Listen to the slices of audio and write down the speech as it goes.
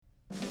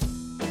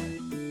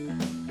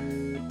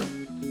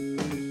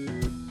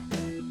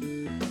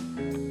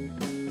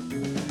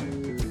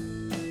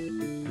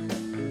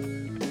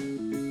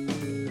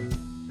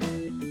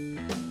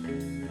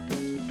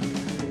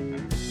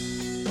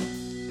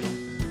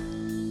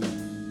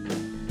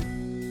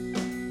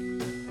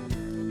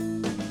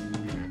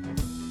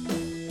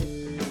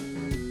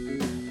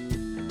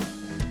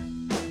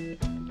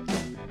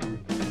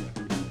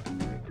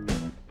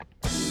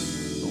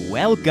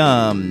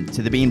Welcome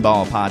to the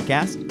Beanball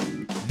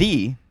Podcast,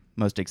 the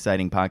most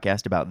exciting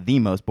podcast about the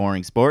most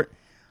boring sport.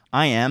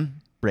 I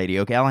am Brady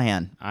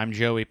O'Callahan. I'm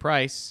Joey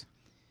Price.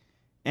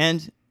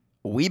 And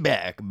we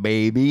back,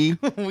 baby.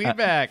 We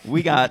back.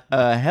 We got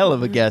a hell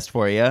of a guest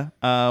for you.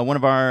 One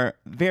of our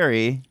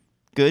very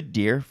good,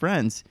 dear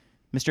friends,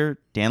 Mr.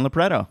 Dan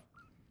LoPreto.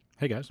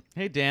 Hey, guys.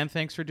 Hey, Dan,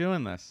 thanks for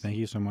doing this. Thank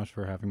you so much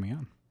for having me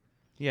on.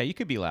 Yeah, you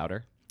could be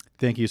louder.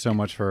 Thank you so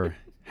much for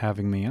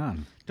having me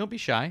on. Don't be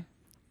shy.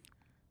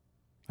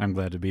 I'm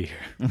glad to be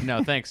here.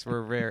 No, thanks.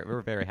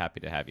 We're very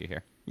happy to have you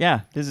here.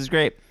 Yeah, this is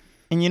great.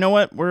 And you know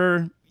what?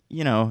 We're,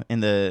 in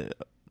the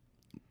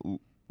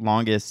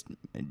longest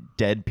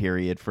dead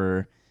period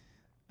for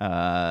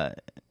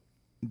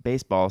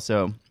baseball,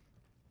 so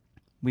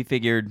we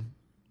figured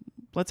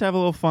let's have a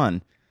little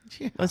fun.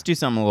 Yeah. Let's do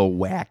something a little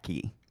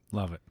wacky.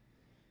 Love it.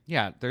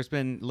 Yeah, there's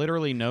been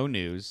literally no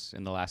news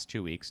in the last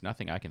 2 weeks.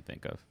 Nothing I can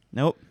think of.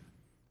 Nope.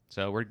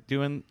 So we're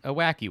doing a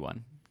wacky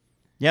one.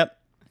 Yep.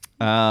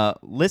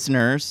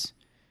 Listeners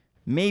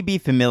may be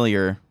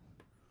familiar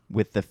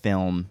with the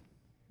film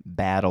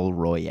Battle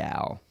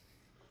Royale,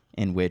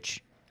 in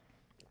which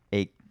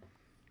a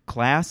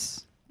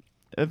class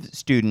of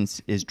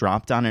students is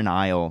dropped on an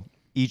aisle,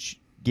 each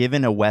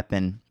given a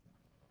weapon,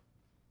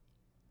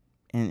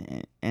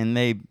 and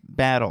they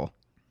battle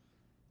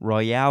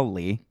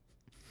royally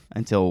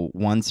until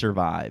one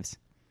survives.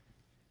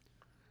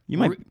 You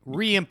might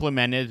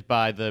Re-implemented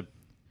by the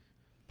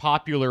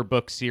popular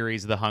book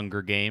series The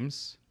Hunger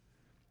Games.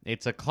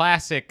 It's a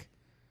classic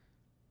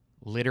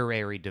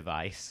literary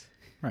device.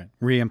 Right.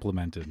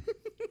 Re-implemented.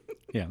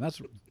 Yeah, that's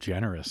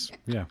generous.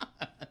 Yeah.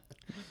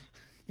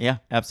 Yeah,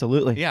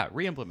 absolutely. Yeah,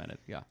 re-implemented.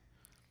 Yeah.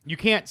 You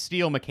can't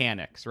steal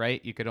mechanics,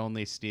 right? You could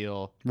only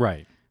steal...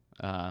 Right.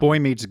 Boy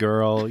meets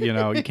girl,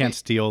 you can't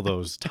steal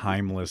those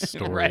timeless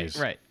stories.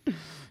 Right.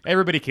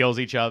 Everybody kills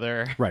each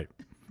other. Right.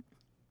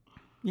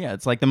 Yeah,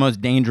 it's like the most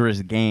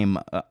dangerous game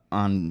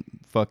on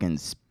fucking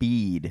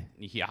speed.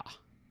 Yeah.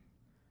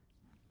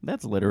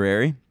 That's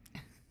literary.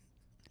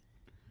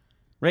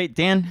 Right,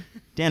 Dan?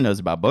 Dan knows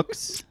about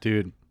books.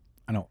 Dude,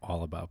 I know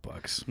all about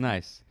books.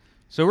 Nice.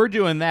 So we're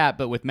doing that,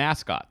 but with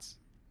mascots.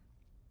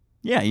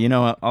 Yeah,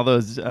 all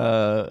those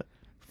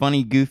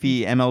funny,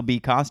 goofy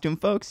MLB costume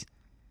folks?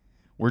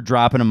 We're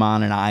dropping them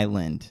on an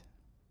island.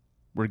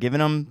 We're giving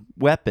them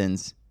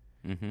weapons.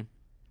 Mm-hmm.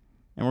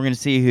 And we're going to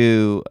see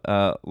who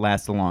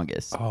lasts the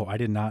longest. Oh, I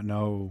did not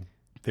know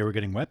they were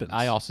getting weapons.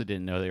 I also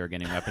didn't know they were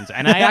getting weapons.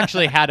 And I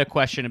actually had a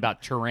question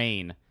about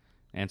terrain.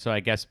 And so I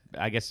guess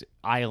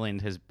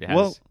Island has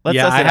well, let's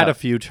yeah, suss I it had out. a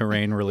few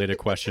terrain-related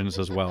questions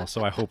as well,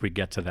 so I hope we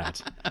get to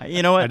that.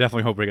 You know what? I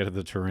definitely hope we get to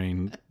the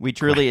terrain. We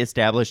truly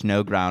established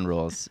no ground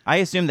rules. I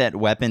assume that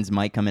weapons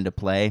might come into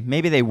play.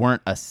 Maybe they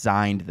weren't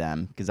assigned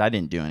them, because I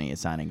didn't do any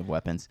assigning of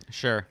weapons.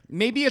 Sure.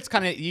 Maybe it's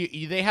kind of...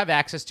 they have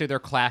access to their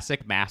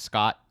classic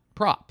mascot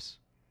props.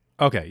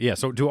 Okay, yeah,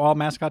 so do all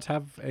mascots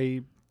have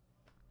a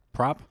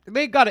prop?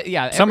 They got it,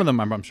 yeah. Some of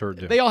them, I'm sure,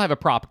 do. They all have a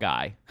prop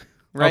guy,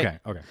 right?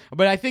 Okay.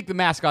 But I think the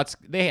mascots,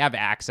 they have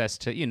access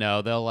to,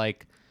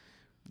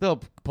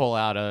 they'll pull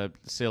out a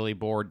silly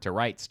board to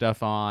write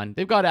stuff on.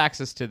 They've got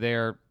access to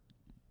their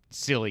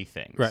silly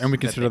things. Right, and we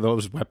consider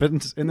those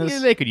weapons in this? Yeah,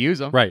 they could use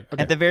them. Right,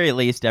 okay. At the very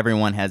least,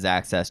 everyone has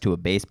access to a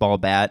baseball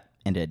bat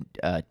and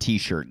a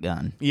T-shirt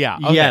gun. Yeah.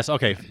 Okay. Yes,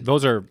 okay.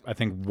 Those are, I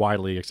think,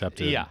 widely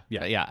accepted. Yeah,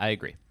 I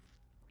agree.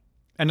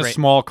 And a Great.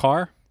 small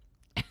car?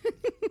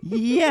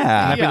 Yeah.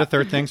 That'd be Yeah. the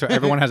third thing, so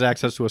everyone has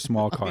access to a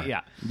small car.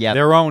 Yeah. Yep.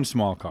 Their own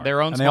small car.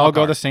 Their own and small they all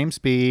go car. the same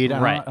speed.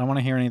 Right. I don't want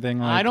to hear anything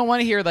like... I don't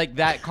want to hear,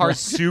 that car's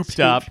souped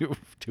up.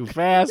 Too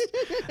fast.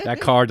 That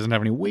car doesn't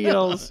have any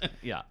wheels.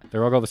 Yeah. They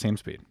all go the same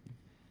speed.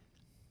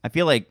 I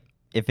feel like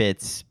if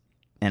it's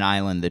an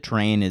island, the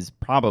terrain is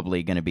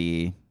probably going to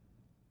be,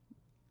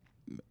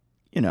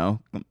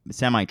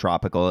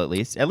 semi-tropical at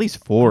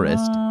least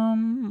forest.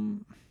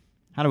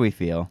 How do we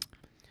feel?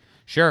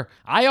 Sure.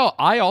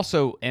 I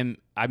also am.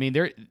 I mean,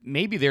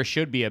 there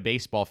should be a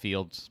baseball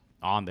field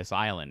on this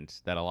island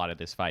that a lot of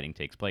this fighting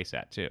takes place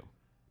at too.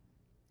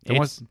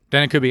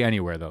 Then it could be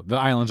anywhere, though. The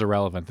island's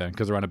irrelevant then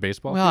because they're on a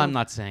baseball Well, field? I'm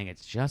not saying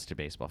it's just a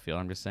baseball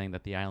field. I'm just saying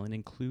that the island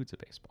includes a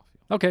baseball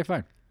field. Okay,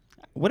 fine.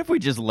 What if we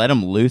just let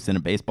them loose in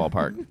a baseball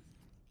park?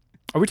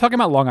 Are we talking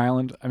about Long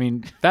Island? I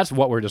mean, that's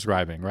what we're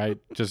describing, right?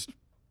 Just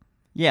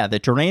Yeah, the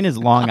terrain is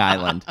Long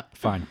Island.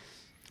 fine.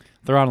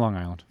 They're on Long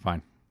Island.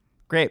 Fine.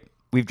 Great.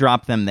 We've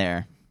dropped them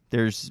there.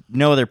 There's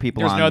no other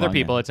people There's on no other Long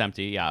people. Island. It's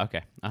empty. Yeah.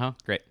 Okay.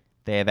 Great.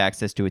 They have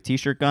access to a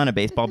T-shirt gun, a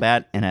baseball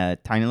bat, and a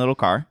tiny little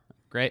car.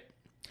 Great.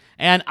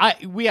 And I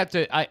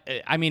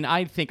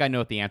think I know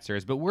what the answer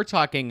is, but we're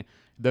talking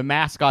the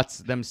mascots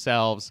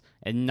themselves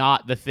and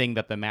not the thing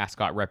that the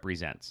mascot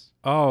represents.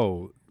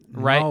 Oh,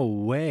 Right? no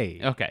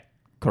way. Okay.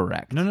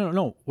 Correct.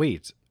 No.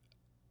 Wait.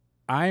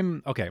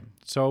 Okay.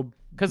 So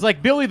Because,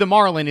 Billy the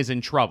Marlin is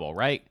in trouble,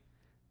 right?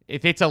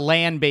 If it's a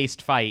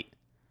land-based fight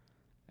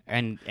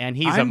and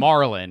he's a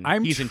Marlin,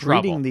 he's in trouble.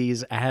 I'm treating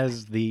these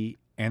as the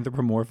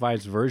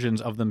anthropomorphized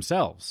versions of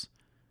themselves.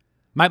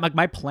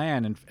 My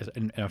plan,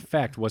 in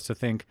effect, was to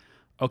think,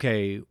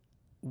 okay,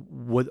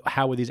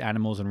 how would these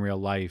animals in real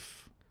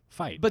life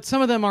fight? But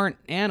some of them aren't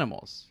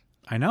animals.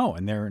 I know,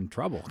 and they're in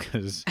trouble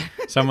because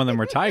some of them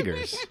are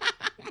tigers.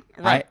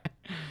 Right.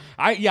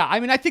 I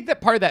mean, I think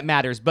that part of that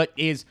matters, but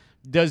is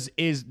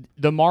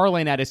the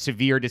marlin at a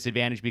severe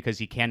disadvantage because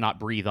he cannot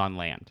breathe on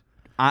land?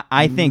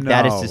 I think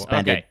that is No.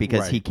 suspended Okay.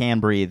 because he can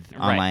breathe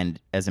on Right. land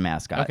as a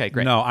mascot. Okay,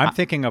 great. No, I'm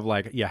thinking of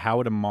like, how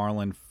would a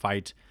marlin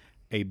fight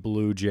a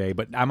blue jay?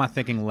 But I'm not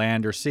thinking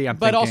land or sea.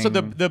 But also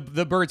thinking,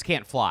 the birds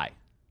can't fly.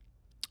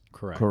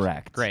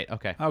 correct. Great.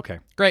 Okay. Okay.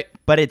 Great.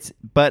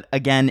 But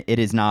again, it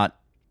is not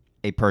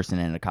a person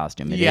in a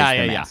costume. It is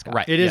the mascot.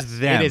 Right. It is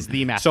Yeah. them. It is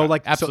the mascot. So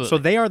like, absolutely. so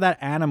they are that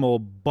animal,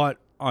 but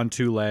on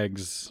two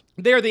legs.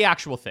 they're the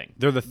actual thing.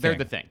 They're the They're thing.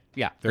 the thing.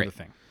 Yeah. They're great. the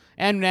thing.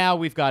 And now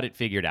we've got it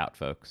figured out,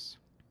 folks.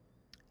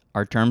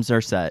 Our terms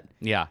are set.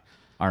 Yeah.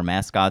 Our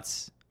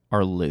mascots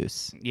are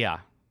loose. Yeah.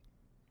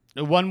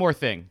 One more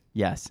thing.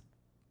 Yes,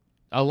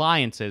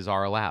 Alliances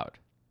are allowed.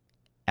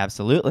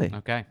 absolutely.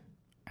 Okay.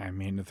 I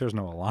mean, if there's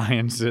no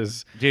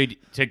alliances, Dude,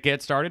 to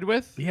get started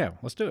with? yeah,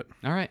 let's do it.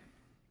 All right.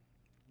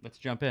 Let's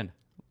jump in.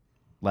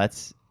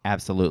 Let's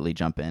absolutely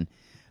jump in.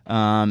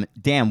 Dan,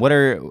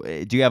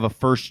 do you have a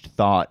first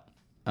thought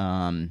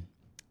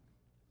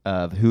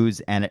of who's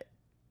an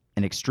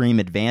extreme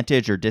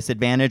advantage or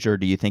disadvantage, or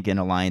do you think an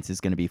alliance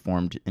is going to be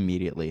formed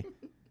immediately?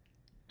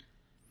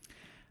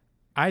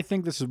 I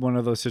think this is one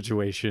of those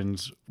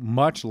situations,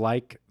 much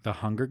like the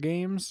Hunger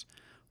Games,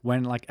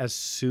 when like as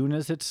soon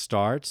as it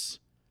starts,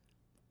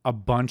 a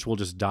bunch will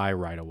just die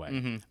right away.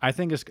 Mm-hmm. I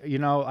think it's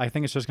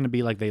just going to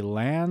be like they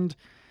land,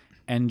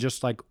 and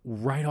just like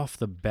right off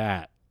the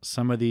bat,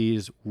 some of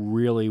these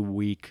really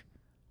weak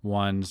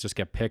ones just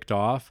get picked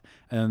off,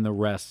 and then the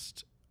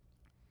rest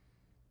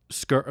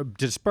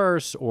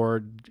disperse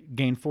or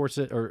gain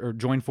forces or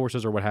join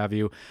forces or what have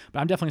you. But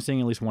I'm definitely seeing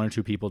at least one or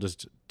two people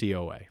just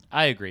DOA.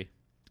 I agree.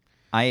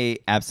 I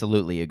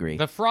absolutely agree.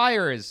 The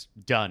Friar is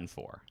done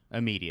for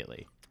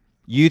immediately.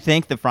 You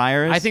think the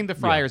Friar is? I think the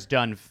Friar's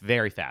done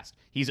very fast.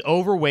 He's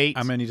overweight.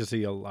 I'm gonna need to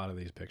see a lot of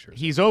these pictures.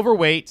 He's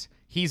overweight.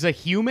 He's a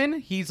human.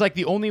 He's like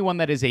the only one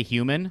that is a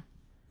human.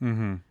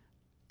 Mm-hmm.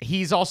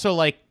 He's also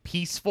like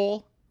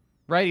peaceful,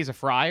 right? He's a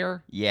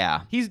friar.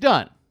 Yeah. He's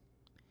done.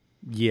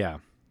 Yeah.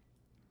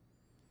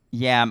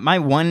 Yeah, my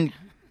one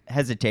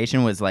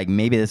hesitation was like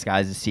maybe this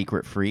guy's a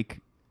secret freak.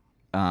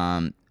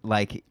 At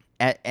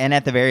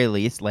the very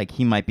least, like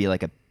he might be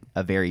like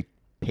a very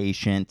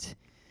patient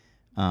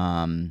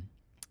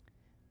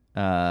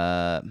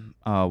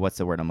what's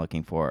the word I'm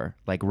looking for?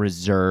 Like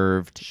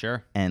reserved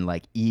Sure. and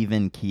like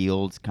even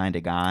keeled kind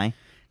of guy.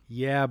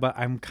 Yeah, but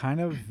I'm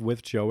kind of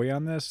with Joey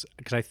on this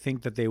because I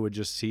think that they would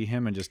just see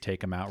him and just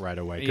take him out right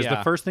away. Because Yeah.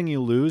 the first thing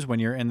you lose when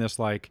you're in this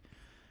like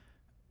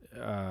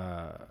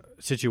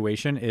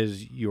situation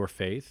is your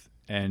faith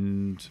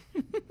and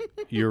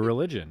your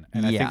religion.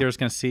 And I Yeah. think they're just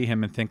going to see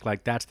him and think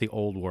like that's the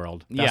old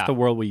world. That's Yeah. the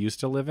world we used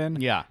to live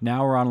in. Yeah.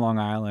 Now we're on Long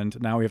Island.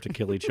 Now we have to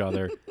kill each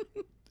other.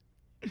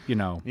 You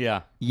know.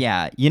 Yeah.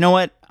 Yeah, you know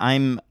what?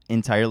 I'm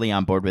entirely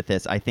on board with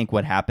this. I think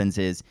what happens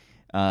is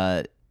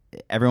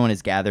everyone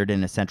is gathered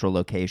in a central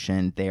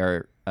location. They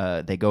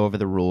go over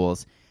the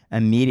rules.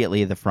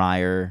 Immediately, the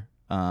Friar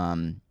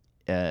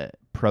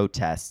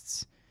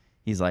protests.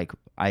 He's like,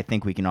 I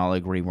think we can all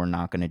agree we're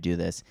not going to do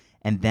this.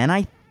 And then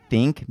I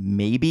think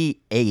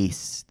maybe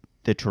Ace,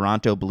 the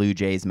Toronto Blue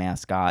Jays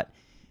mascot,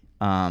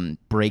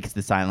 breaks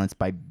the silence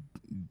by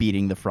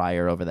beating the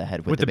Friar over the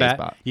head with the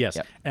baseball. bat. Yes.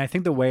 Yep. And I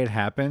think the way it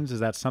happens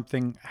is that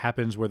something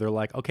happens where they're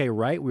like, okay,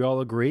 right, we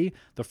all agree.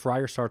 The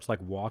Friar starts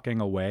like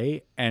walking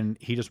away and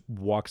he just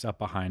walks up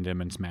behind him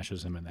and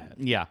smashes him in the head.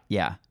 Yeah.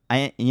 Yeah.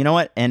 You know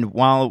what? And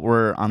while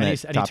we're on And,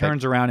 that he topic,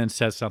 turns around and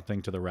says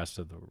something to the rest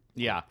of the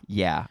Yeah.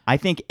 yeah, I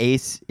think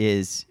Ace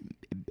is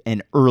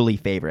an early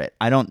favorite.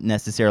 I don't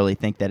necessarily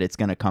think that it's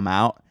going to come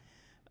out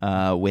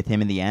with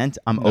him in the end.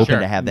 I'm open Sure.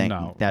 to have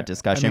that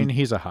discussion. I mean,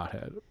 he's a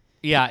hothead.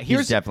 Yeah.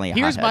 Here's definitely a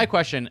here's hothead. my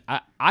question.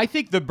 I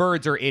think the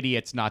birds are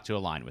idiots not to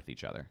align with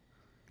each other.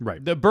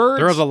 Right. The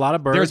birds. There's a lot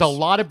of birds. There's a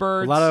lot of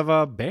birds. A lot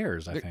of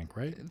bears, I think,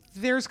 right?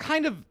 There's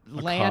kind of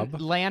cub?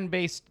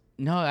 land-based.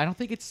 No, I don't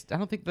think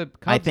the cubs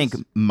I think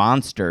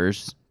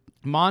monsters,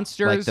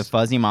 monsters. like the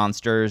fuzzy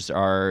monsters,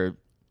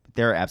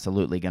 they're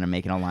absolutely going to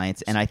make an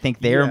alliance, and I think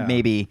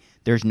Yeah.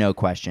 there's no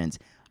questions.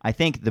 I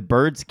think the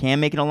birds can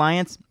make an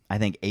alliance. I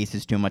think Ace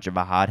is too much of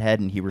a hothead,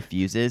 and he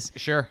refuses.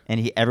 Sure.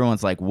 And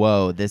everyone's like,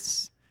 "Whoa,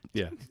 this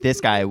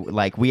guy,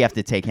 like, we have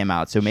to take him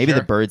out." So maybe Sure.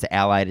 the birds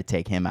ally to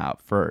take him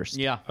out first.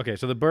 Yeah. Okay,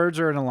 so the birds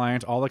are an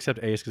alliance, all except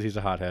Ace because he's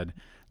a hothead.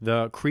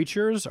 The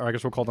creatures, or I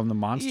guess we'll call them the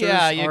monsters.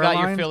 Yeah, you are got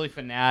your aligned. Philly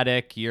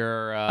Fanatic,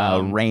 your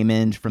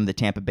Raymond from the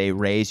Tampa Bay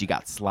Rays. You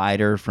got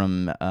Slider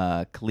from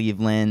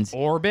Cleveland.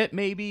 Orbit,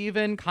 maybe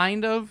even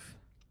kind of.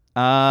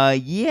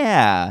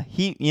 Yeah.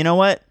 You know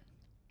what?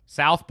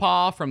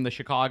 Southpaw from the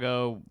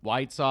Chicago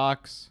White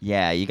Sox.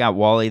 Yeah, you got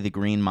Wally the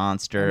Green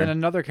Monster. And then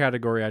another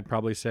category I'd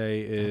probably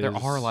say is There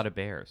are a lot of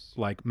bears.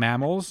 like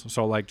mammals.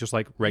 So like just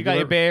like You got regular.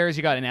 your bears.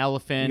 You got an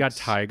elephant. You got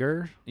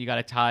tiger. You got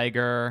a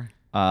tiger.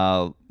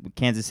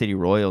 Kansas City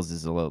Royals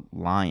is a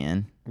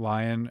lion.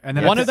 Lion, and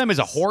then One of them is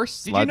a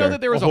horse. Did you know Slugger.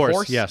 that there was a a horse.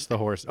 horse? Yes, the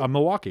horse.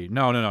 Milwaukee.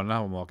 No, not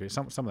Milwaukee.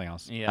 Something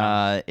else.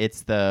 Yeah.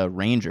 It's the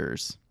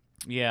Rangers.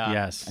 Yeah.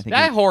 Yes. I think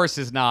That horse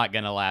is not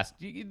going to last.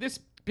 This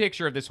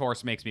picture of this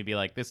horse makes me be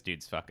like, this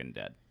dude's fucking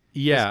dead.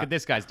 Yeah.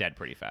 This guy's dead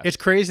pretty fast. It's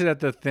crazy that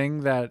the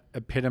thing that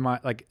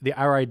epitomized, like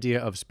our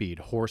idea of speed,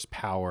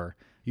 horsepower,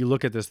 you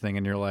look at this thing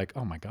and you're like,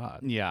 oh my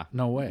God. Yeah.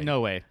 No way.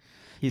 No way.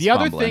 He's The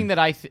other fumbling. thing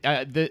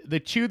that the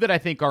two that I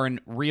think are in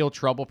real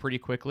trouble pretty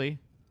quickly,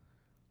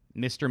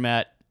 Mr.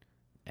 Met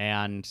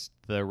and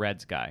the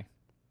Reds guy,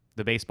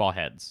 the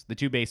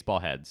two baseball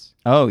heads.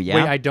 Oh yeah.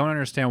 Wait, I don't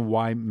understand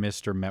why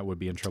Mr. Met would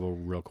be in trouble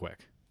real quick.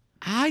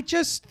 I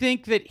just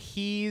think that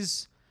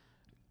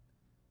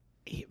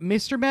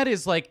Mr. Met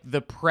is like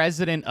the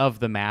president of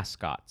the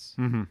mascots.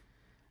 Mm-hmm.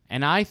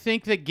 And I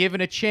think that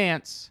given a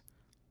chance,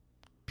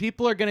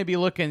 people are going to be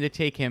looking to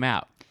take him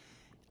out.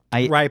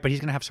 Right, but he's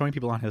going to have so many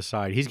people on his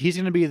side. He's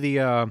going to be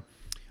the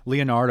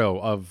Leonardo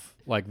of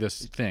like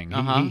this thing.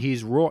 Uh-huh.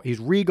 He's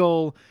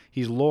regal,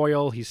 he's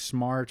loyal, he's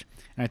smart,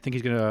 and I think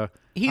he's going to...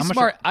 He's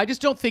smart. I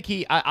just don't think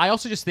I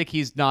also just think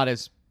he's not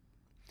as...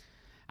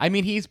 I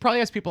mean, he's probably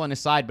has people on his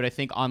side, but I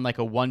think on like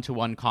a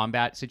one-to-one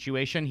combat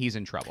situation, he's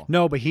in trouble.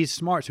 No, but he's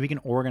smart, so he can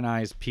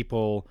organize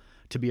people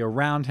to be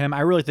around him.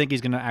 I really think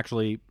he's going to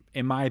actually,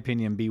 in my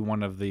opinion, be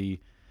one of the...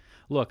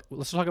 Look,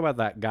 let's talk about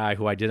that guy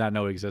who I did not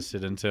know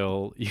existed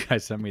until you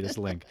guys sent me this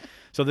link.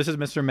 So this is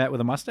Mr. Met with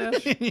a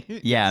mustache?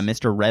 Yeah,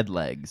 Mr.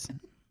 Redlegs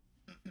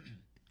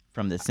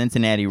from the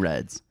Cincinnati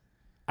Reds.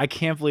 I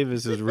can't believe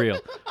this is real.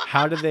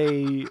 How did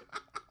they...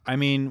 I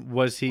mean,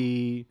 was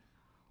he...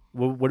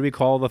 What do we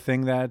call the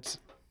thing that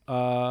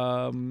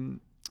happened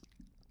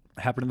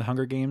in the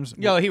Hunger Games?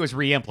 Yo, he was He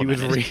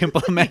re-implemented. was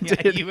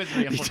re-implemented. Yeah, he was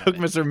He took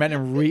re-implemented. Mr. Met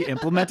and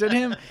re-implemented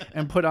him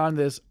and put on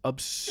this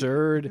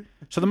absurd...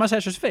 So the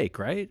mustache is fake,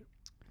 right?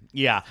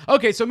 Yeah.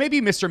 Okay, so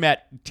maybe Mr.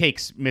 Met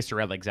takes Mr.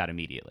 Redlegs out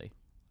immediately,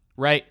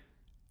 right?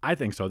 I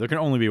think so. There can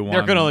only be one.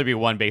 There can only be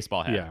one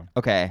baseball head. Yeah.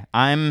 Okay,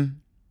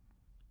 I'm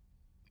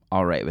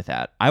all right with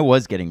that. I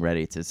was getting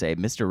ready to say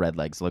Mr.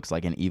 Redlegs looks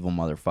like an evil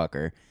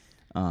motherfucker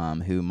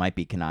who might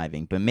be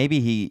conniving, but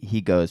maybe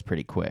he goes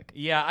pretty quick.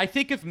 Yeah, I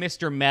think if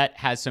Mr. Met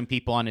has some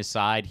people on his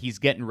side, he's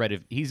getting rid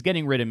of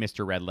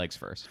Mr. Redlegs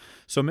first.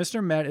 So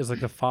Mr. Met is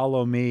like the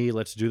follow me,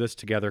 let's do this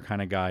together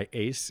kind of guy.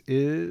 Ace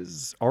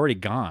is already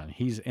gone.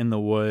 He's in the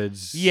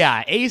woods.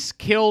 Yeah, Ace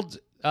killed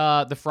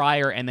the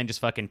Friar and then just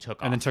fucking took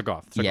off. And then took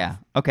off. Yeah.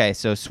 Okay,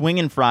 so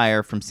Swingin'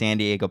 Friar from San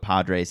Diego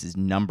Padres is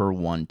number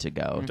 1 to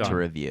go Done. to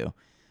review.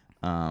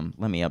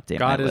 Let me update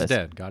God my is list.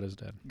 dead. God is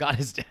dead. God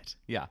is dead.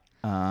 Yeah.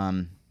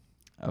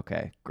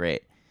 Okay,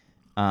 great.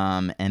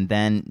 And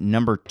then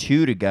number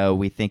 2 to go,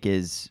 we think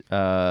is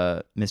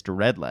Mr.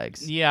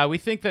 Redlegs. Yeah, we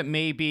think that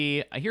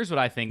maybe... Here's what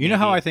I think. You know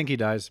how maybe- I think he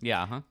dies?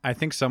 Yeah, huh? I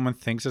think someone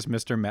thinks it's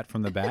Mr. Met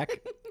from the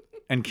back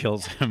and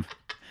kills him.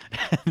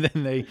 And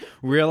then they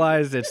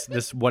realize it's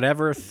this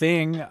whatever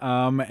thing,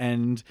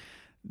 and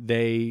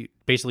they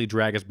basically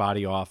drag his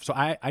body off. So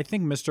I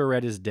think Mr.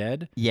 Red is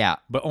dead, Yeah.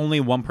 but only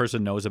one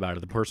person knows about it,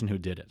 the person who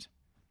did it.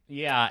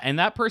 Yeah, and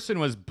that person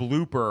was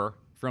Blooper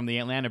from the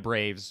Atlanta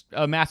Braves,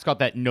 a mascot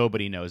that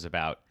nobody knows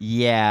about.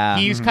 Yeah.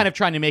 He's kind of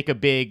trying to make a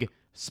big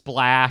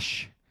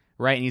splash,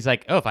 right? And he's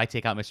like, oh, if I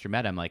take out Mr.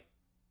 Met,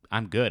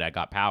 I'm good. I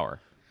got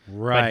power.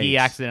 Right. But he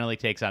accidentally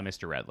takes out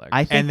Mr. Redlegs.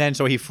 I think And then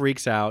so he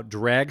freaks out,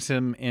 drags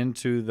him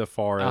into the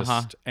forest,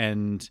 Uh-huh.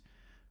 and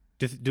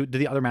do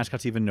the other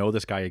mascots even know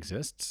this guy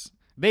exists?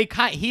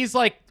 He's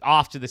like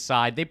off to the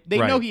side. They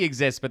Right. know he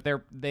exists, but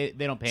they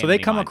don't pay So him they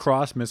any come mind.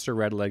 across Mr.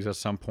 Redlegs at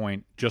some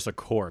point, just a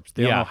corpse.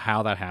 They don't Yeah. know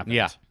how that happened.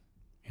 Yeah.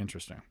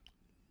 Interesting.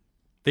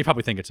 They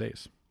probably think it's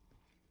Ace.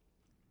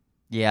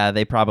 Yeah,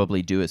 they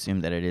probably do assume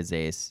that it is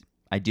Ace.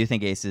 I do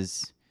think Ace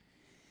is...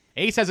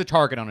 Ace has a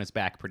target on his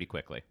back pretty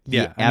quickly. He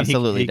I mean,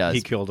 absolutely he does.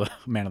 He killed a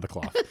man of the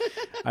cloth.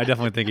 I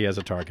definitely think he has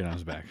a target on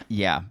his back.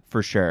 Yeah,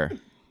 for sure.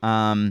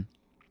 You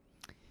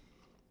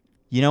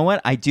know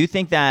what? I do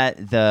think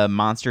that the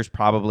monsters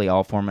probably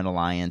all form an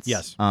alliance.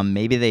 Yes.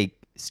 Maybe they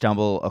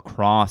stumble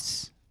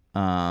across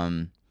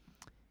Mr.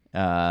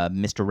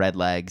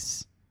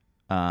 Redlegs.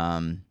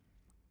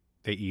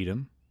 They eat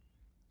him.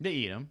 They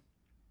eat him.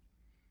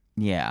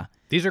 Yeah.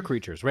 These are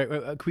creatures,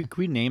 right? Can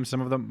we name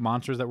some of the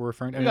monsters that we're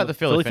referring to? We got the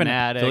Philly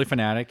Fanatic. Philly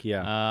Fanatic,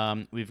 yeah.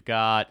 We've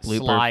got Blooper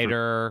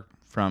Slider,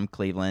 From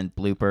Cleveland,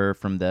 Blooper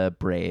from the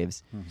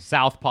Braves.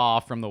 Southpaw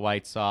from the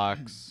White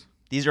Sox.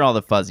 These are all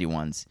the fuzzy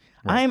ones.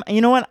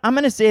 You know what? I'm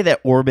going to say that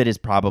Orbit is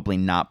probably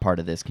not part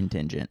of this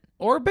contingent.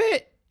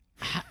 Orbit,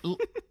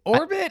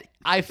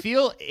 I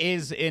feel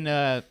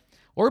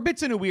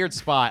Orbit's in a weird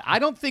spot. I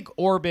don't think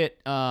Orbit's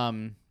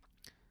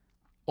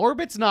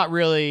not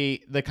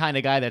really the kind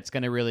of guy that's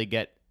going to really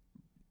get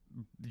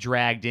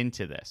dragged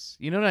into this.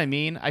 You know what I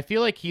mean? I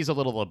feel like he's a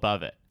little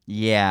above it.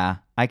 Yeah,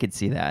 I could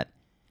see that.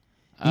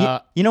 Uh,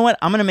 You know what?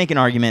 I'm going to make an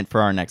argument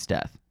for our next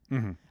death.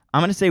 Mhm. I'm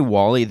going to say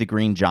Wally the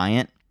Green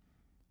Giant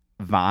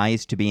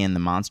vies to be in the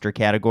monster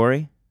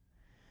category.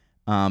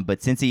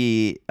 But since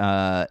he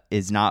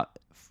is not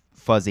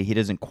fuzzy, he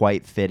doesn't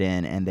quite fit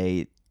in, and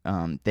they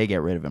they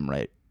get rid of him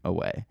right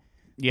away.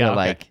 Yeah, They're okay.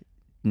 like,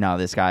 no,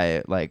 this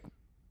guy, like,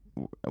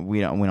 we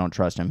don't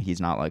trust him.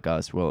 He's not like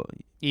us. Well,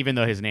 Even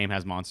though his name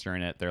has monster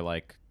in it, they're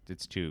like,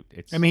 it's too.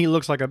 It's I mean, he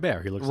looks like a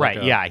bear. He looks right.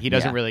 like a, Yeah, he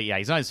doesn't Yeah. really. Yeah,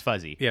 he's not as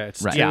fuzzy. Yeah,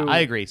 it's Right. too, Yeah, I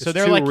agree. So it's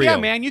they're too like, yeah, real.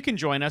 man, you can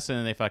join us, and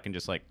then they fucking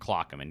just like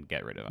clock him and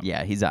get rid of him.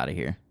 yeah, he's out of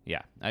here.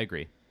 Yeah, I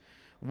agree.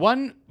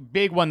 One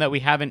big one that we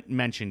haven't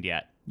mentioned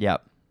yet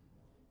Yep.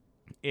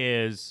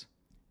 is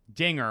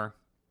Dinger,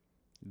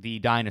 the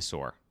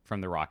dinosaur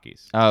from the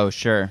Rockies. Oh,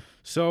 sure.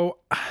 So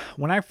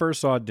when I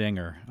first saw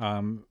Dinger,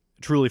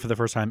 truly for the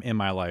first time in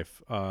my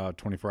life,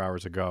 24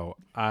 hours ago,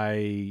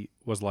 I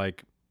was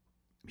like,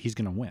 he's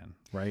gonna win,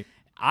 right?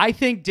 I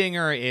think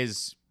Dinger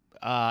is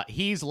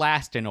he's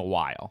lasting a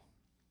while.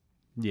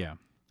 Yeah.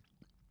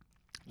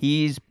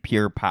 He's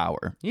pure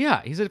power.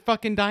 Yeah, he's a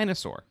fucking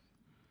dinosaur.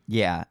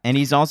 Yeah, and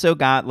he's also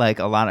got like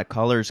a lot of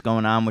colors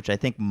going on, which I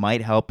think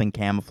might help in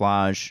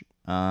camouflage.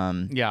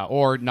 Yeah,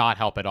 or not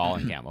help at all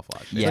in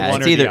camouflage. Yeah, one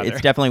it's or the either other.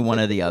 it's definitely one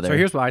or the other. So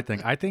here's what I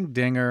think. I think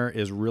Dinger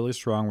is really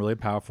strong, really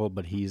powerful,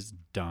 but he's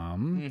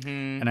dumb.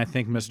 Mm-hmm. And I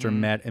think Mr.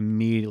 Met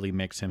immediately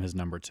makes him his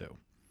number 2.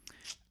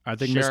 I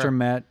think Sure. Mr.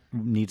 Met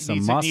needs some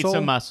Needs muscle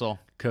some muscle.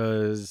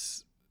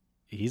 because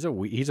he's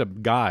a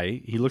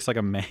guy. He looks like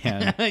a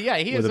man Yeah,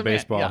 he with is a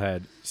baseball man. Yeah.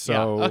 head. Yeah.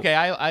 So Okay,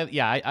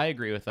 I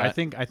agree with that.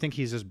 I think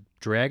he's just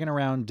dragging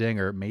around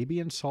Dinger, maybe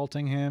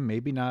insulting him,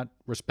 maybe not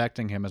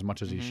respecting him as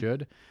much as he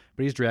should,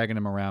 but he's dragging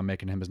him around,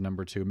 making him his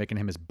number 2, making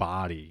him his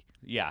body.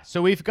 Yeah.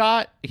 So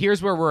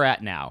here's where we're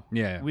at now.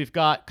 Yeah. We've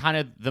got kind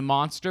of the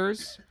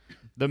monsters,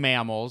 the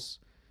mammals,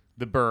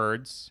 the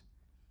birds,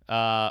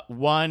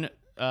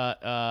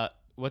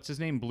 what's his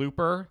name?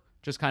 Blooper,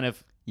 just kind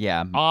of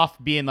yeah,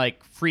 off being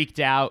like freaked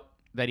out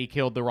that he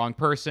killed the wrong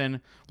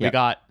person. We Yep.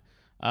 got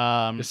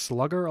Is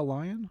Slugger a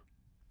lion?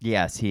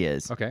 yes, he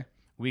is. Okay.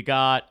 we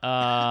got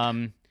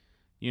the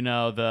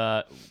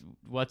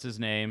what's his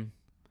name?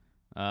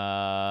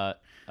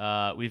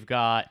 We've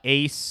got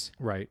Ace,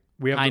 Right.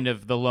 We have kind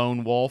of the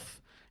lone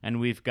wolf, and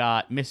we've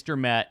got Mr.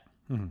 Met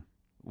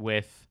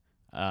with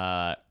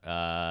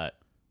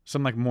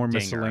some like more Dinger.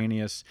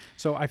 miscellaneous.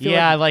 So I feel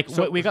yeah, like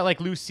we got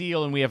like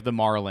Lucille, and we have the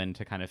Marlin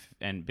to kind of,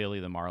 and Billy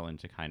the Marlin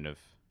to kind of.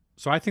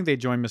 So I think they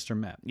join Mr.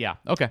 Met. Yeah.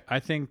 Okay. I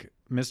think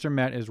Mr.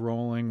 Met is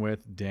rolling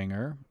with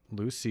Dinger,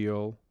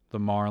 Lucille, the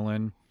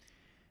Marlin.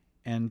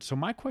 And so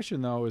my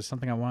question, though, is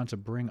something I wanted to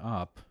bring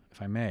up,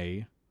 if I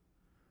may.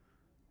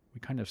 We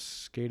kind of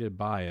skated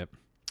by it.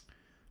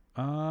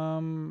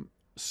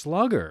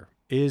 Slugger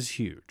is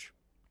huge.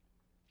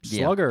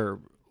 Yeah. Slugger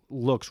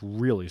looks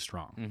really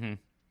strong. Mm-hmm.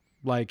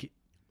 Like,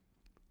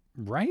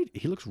 right?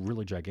 He looks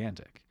really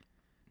gigantic.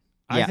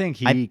 Yeah, I think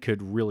he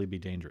could really be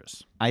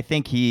dangerous. I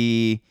think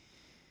he's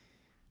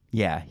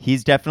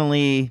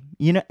definitely,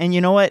 and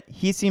you know what?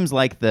 He seems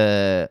like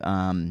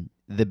the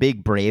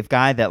big brave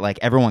guy that like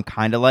everyone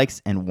kind of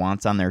likes and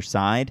wants on their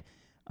side.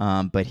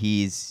 But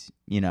he's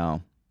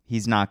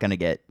not going to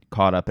get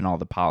caught up in all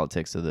the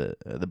politics of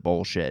the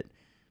bullshit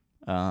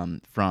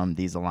from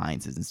these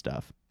alliances and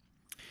stuff.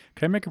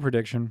 Can I make a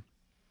prediction?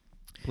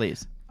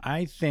 Please.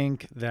 I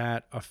think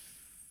that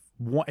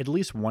at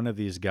least one of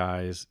these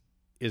guys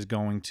is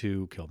going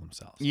to kill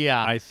themselves.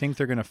 Yeah. I think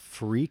they're going to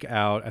freak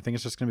out. I think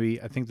it's just going to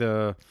be. I think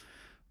the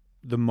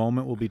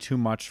moment will be too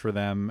much for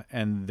them,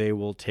 and they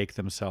will take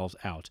themselves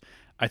out.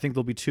 I think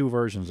there'll be 2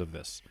 versions of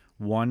this.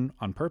 One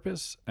on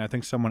purpose, and I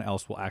think someone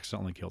else will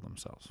accidentally kill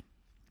themselves.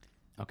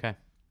 Okay.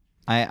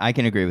 I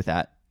can agree with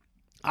that.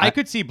 I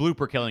could see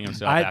Blooper killing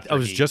himself. I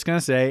was just going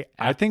to say,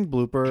 I think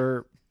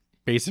Blooper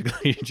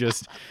basically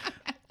just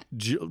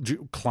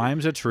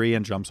climbs a tree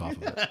and jumps off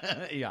of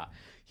it. yeah.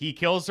 He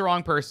kills the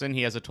wrong person.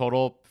 He has a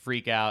total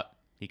freak out.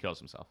 He kills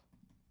himself.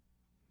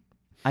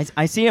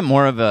 I see it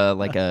more of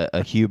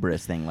a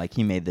hubris thing. Like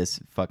he made this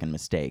fucking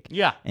mistake.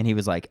 Yeah. And he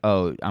was like,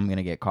 "Oh, I'm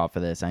gonna get caught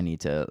for this. I need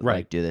to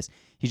like do this."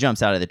 He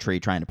jumps out of the tree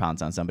trying to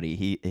pounce on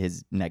somebody.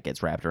 His neck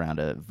gets wrapped around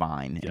a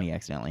vine, and he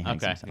accidentally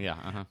hangs Okay. himself. Yeah.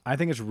 Uh-huh. I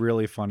think it's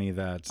really funny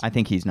that I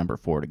think he's number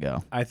 4 to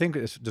go. I think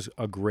it's just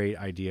a great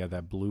idea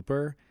that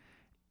Blooper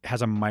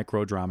has a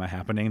micro drama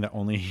happening that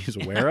only he's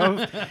aware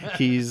of.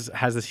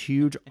 Has this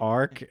huge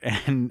arc,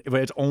 but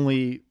he's the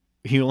only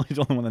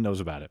one that knows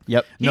about it.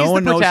 Yep. He's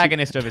the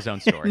protagonist of his own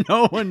story.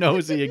 No one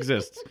knows he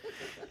exists.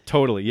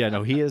 Totally. Yeah.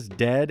 No, he is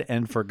dead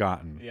and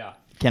forgotten. Yeah.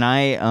 Can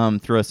I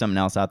throw something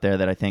else out there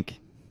that I think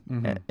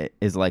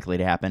is likely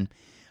to happen?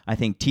 I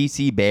think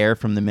TC Bear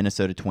from the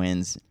Minnesota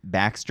Twins,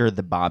 Baxter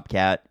the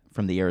Bobcat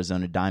from the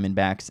Arizona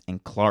Diamondbacks,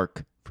 and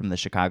Clark from the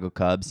Chicago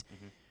Cubs.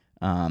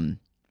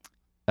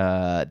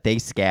 They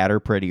scatter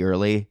pretty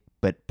early,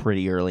 but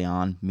pretty early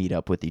on meet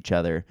up with each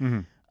other.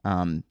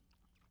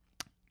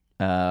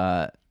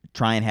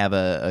 Try and have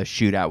a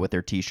shootout with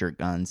their t-shirt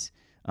guns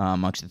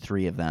amongst the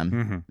 3 of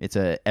them. It's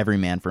a every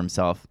man for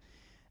himself.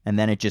 And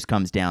then it just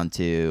comes down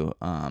to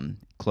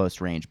close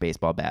range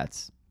baseball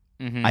bats.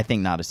 I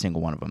think not a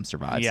single one of them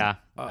survives. Yeah.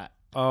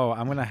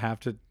 I'm going to have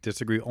to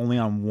disagree only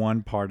on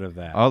one part of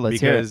that. Oh, let's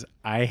hear it. Because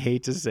I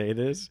hate to say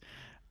this.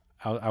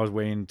 I was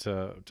waiting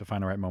to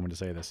find the right moment to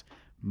say this.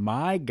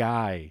 My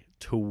guy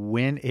to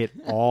win it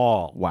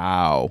all,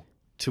 Wow.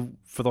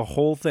 for the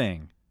whole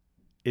thing,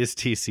 is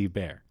TC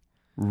Bear.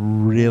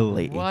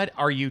 Really? What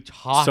are you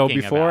talking So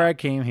before about? I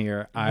came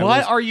here,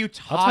 What are you I'll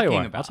tell you talking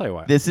why. about? I'll tell you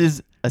why. This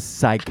is a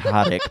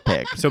psychotic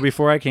pick. So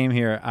before I came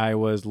here, I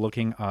was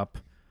looking up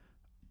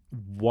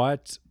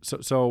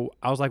So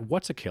I was like,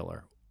 what's a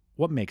killer?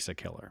 What makes a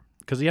killer?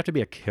 Because you have to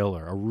be a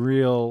killer, a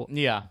real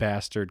Yeah.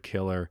 bastard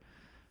killer,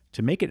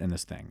 to make it in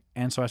this thing.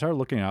 And so I started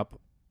looking up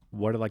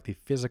what are like the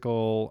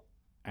physical,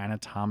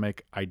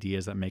 anatomic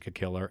ideas that make a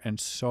killer, and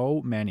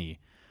so many.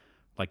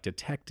 Like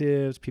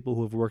detectives, people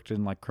who have worked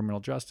in like criminal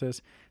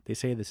justice, they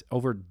say this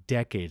over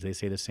decades. They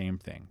say the same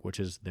thing, which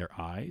is their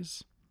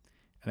eyes,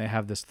 and they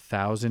have this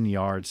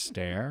 1,000-yard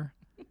stare.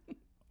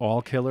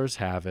 All killers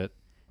have it,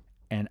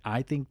 and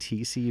I think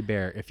TC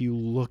Bear, if you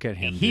look at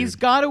him, He's dude,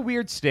 got a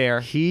weird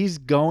stare. he's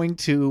going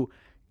to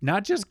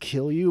not just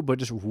kill you, but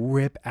just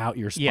rip out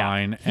your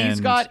spine. He's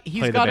and got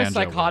play the a banjo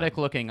psychotic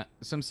with it.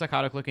 some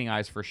psychotic looking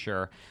eyes for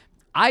sure.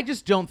 I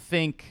just don't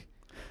think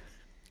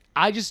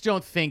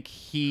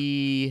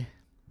he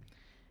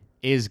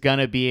is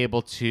gonna be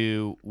able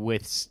to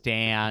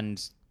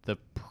withstand the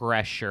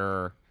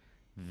pressure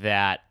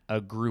that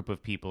a group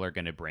of people are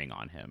gonna bring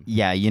on him.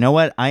 Yeah, you know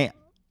what?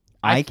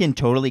 I can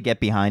totally get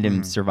behind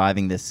him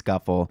surviving this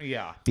scuffle.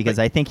 Yeah. Because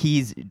I think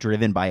he's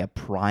driven by a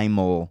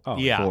primal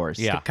Yeah, force.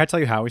 yeah. Can I tell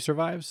you how he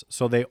survives?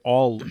 So they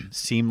all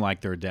seem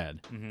like they're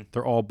dead. Mm-hmm.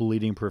 They're all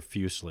bleeding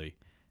profusely,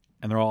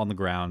 and they're all on the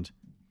ground,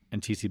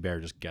 and TC Bear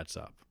just gets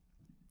up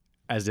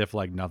as if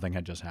like nothing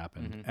had just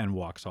happened Mm-hmm. and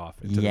walks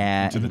off into,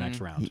 Yeah. into the next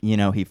round. You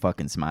know, he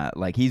fucking smiles.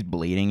 Like, he's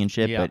bleeding and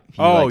shit, Yeah. but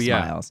he like,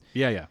 yeah. smiles.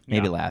 Yeah.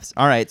 Maybe Yeah. laughs.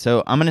 All right,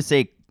 so I'm gonna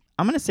say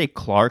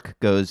Clark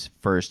goes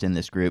first in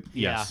this group.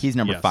 Yeah. He's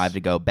number Yes. 5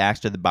 to go.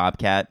 Baxter the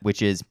Bobcat,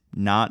 which is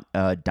not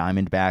a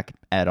Diamondback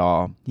at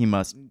all. He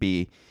must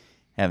be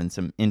having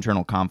some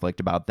internal conflict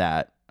about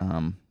that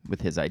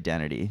with his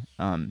identity,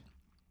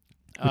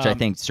 which I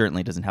think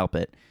certainly doesn't help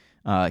it.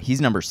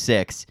 He's number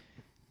 6.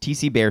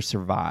 TC Bear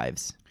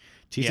survives.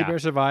 TC Yeah. Bear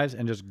survives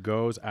and just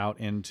goes out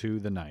into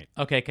the night.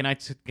 Okay, can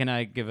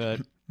I give a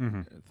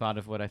thought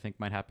of what I think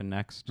might happen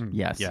next?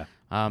 Yes. Yeah.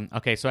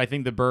 Okay, so I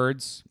think the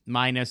birds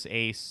minus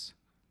Ace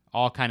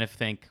all kind of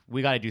think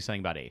we got to do something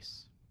about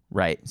Ace.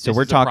 Right. So This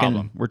we're is a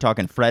problem.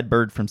 talking Fred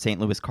Bird from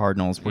St. Louis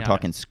Cardinals. We're Yeah.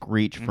 talking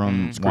Screech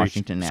from Screech.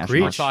 Washington Nationals.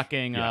 Screech. We're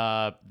talking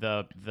Yeah.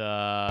 the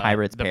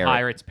Pirates the parrot.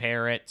 Pirates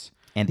parrot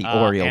And the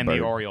Oriole and Bird.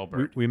 the Oriole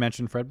bird. We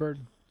mentioned Fredbird?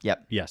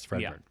 Yep. Yes, Yeah,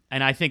 Fredbird.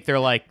 and I think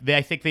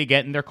they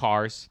get in their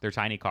cars, their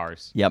tiny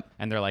cars. Yep.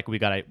 And they're like, we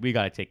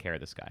gotta take care of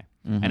this guy.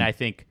 Mm-hmm. And I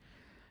think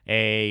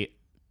a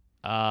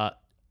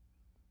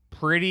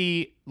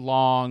pretty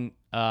long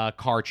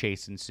car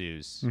chase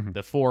ensues.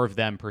 The 4 of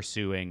them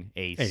pursuing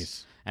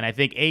Ace. And I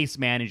think Ace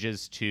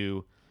manages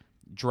to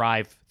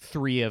drive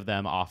 3 of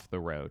them off the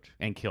road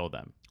and kill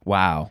them.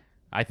 Wow.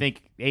 I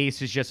think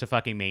Ace is just a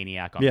fucking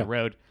maniac on Yeah. the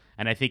road.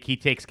 And I think he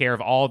takes care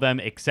of all of them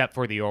except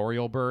for the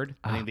Oriole bird.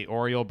 I think the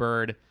Oriole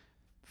bird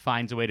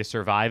finds a way to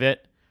survive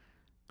it.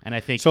 And I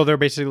think So they're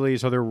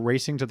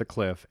racing to the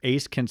cliff.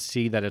 Ace can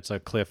see that it's a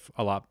cliff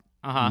a lot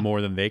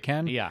more than they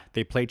can. Yeah.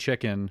 They play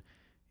chicken.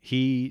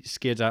 He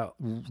skids out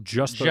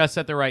just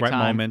at the right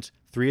time. moment.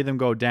 3 of them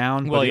go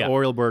down, but Well, the yeah.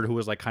 Oriole bird, who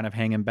was like kind of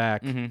hanging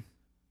back,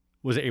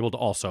 was able to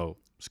also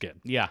skid.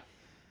 Yeah.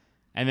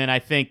 And then I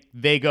think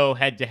they go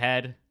head to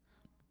head,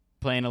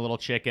 playing a little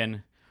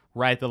chicken.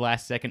 Right at the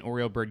last second,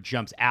 Oriole bird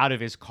jumps out of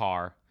his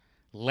car,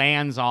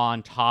 lands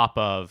on top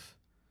of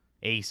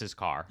Ace's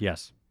car,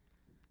 Yes.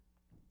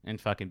 and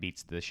fucking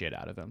beats the shit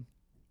out of him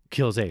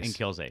Kills Ace. and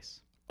kills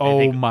Ace. Oh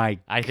I my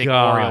think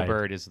God. Oriole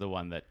bird is the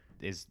one that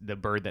is the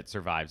bird that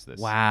survives this.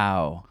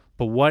 Wow.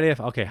 But what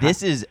if, okay.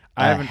 This is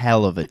I a haven't-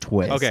 hell of a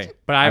twist. Okay,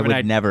 but I I have would an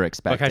idea. never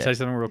expect Can I say it.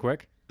 something real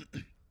quick?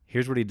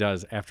 Here's what he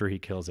does after he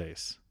kills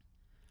Ace.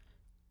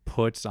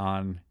 Puts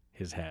on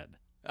his head.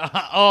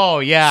 Oh,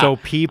 yeah. So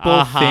people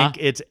Uh-huh. think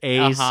it's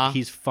Ace. Uh-huh.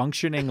 He's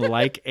functioning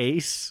like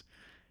Ace,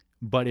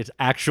 but it's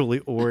actually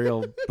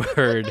Oriole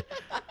Bird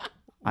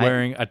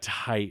wearing a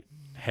tight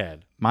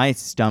head. My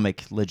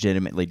stomach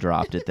legitimately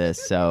dropped at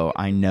this, so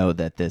I know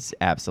that this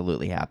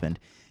absolutely happened.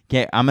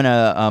 Okay, I'm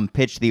gonna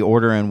pitch the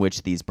order in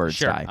which these birds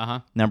Sure, die. uh-huh.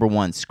 Number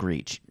 1,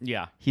 Screech.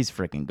 Yeah. He's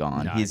freaking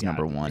gone. No, He's yeah.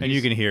 number 1. And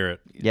you can hear it.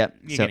 Yep.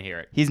 You so can hear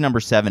it. He's number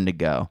 7 to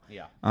go.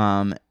 Yeah.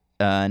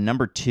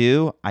 Number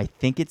 2, I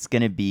think it's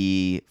gonna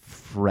be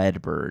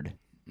Fred Bird.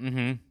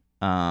 From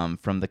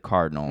the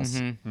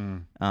Cardinals.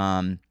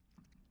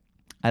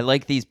 I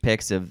like these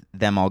picks of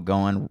them all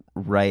going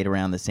right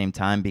around the same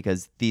time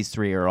because these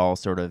 3 are all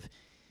sort of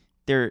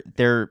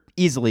they're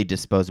easily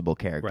disposable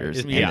characters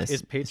in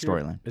this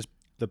storyline. Is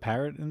the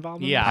parrot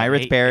involved? In Yeah. this?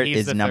 Pirates Parrot he's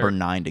is the number third.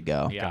 9 to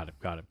go. Yeah.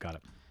 Got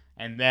it.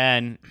 And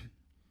then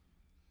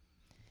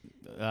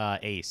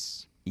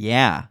Ace.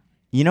 Yeah.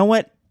 You know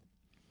what?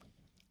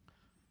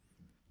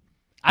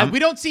 We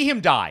don't see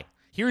him die.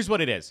 Here's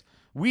what it is.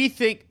 We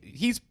think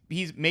he's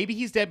maybe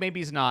he's dead, maybe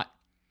he's not.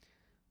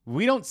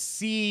 We don't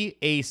see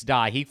Ace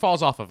die. He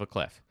falls off of a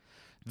cliff.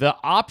 The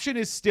option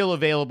is still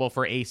available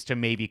for Ace to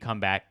maybe come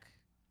back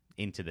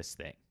into this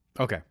thing.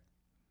 Okay.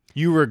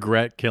 You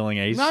regret killing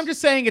Ace? No, I'm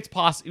just saying it's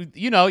possible.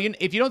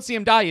 If you don't see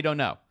him die, you don't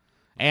know.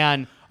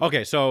 And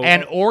okay, so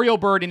Oriole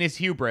Bird in his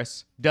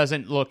hubris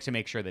doesn't look to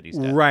make sure that he's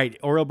dead. Right.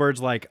 Oriole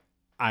Bird's like,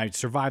 I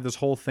survived this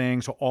whole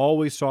thing, so all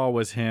we saw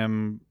was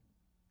him,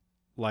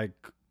 like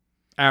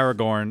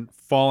Aragorn,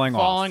 falling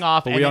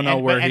off. But we don't know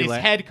where he his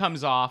head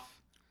comes off.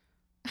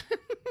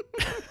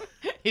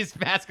 His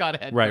mascot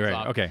head comes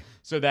off. Okay.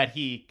 So that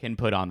he can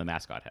put on the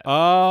mascot head.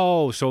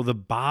 Oh, so the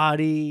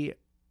body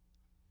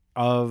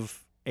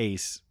of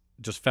Ace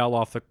just fell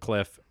off the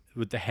cliff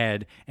with the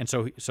head, and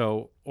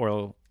so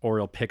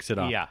Oriole picks it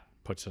up,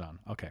 puts it on.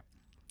 Okay,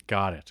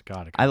 got it.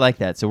 I like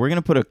that. So we're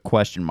gonna put a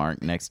question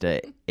mark next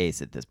to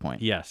Ace at this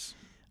point. Yes,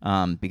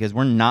 because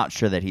we're not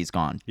sure that he's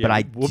gone. Yeah, but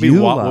I we'll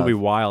be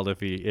wild if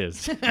he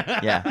is.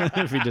 Yeah,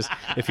 if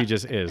he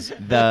just is.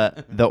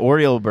 The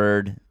Oriole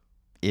Bird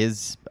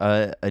is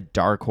a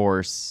dark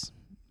horse,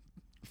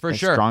 for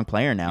sure, strong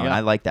player now, and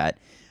I like that.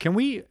 Can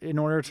we, in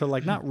order to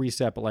not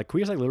reset, but can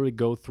we just literally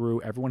go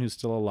through everyone who's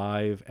still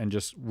alive and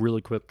just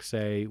really quick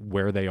say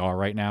where they are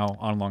right now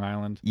on Long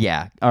Island?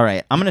 Yeah. All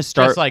right. I'm gonna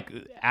start. Just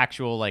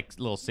actual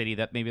little city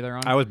that maybe they're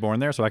on. I was born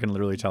there, so I can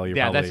literally tell you.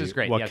 Yeah, that's just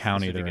great. What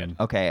county they're in.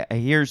 Okay.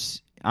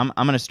 I'm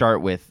gonna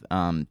start with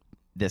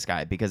this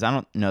guy because I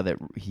don't know that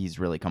he's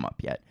really come up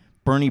yet.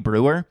 Bernie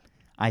Brewer,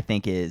 I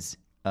think, is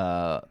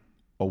a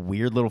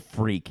weird little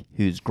freak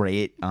who's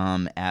great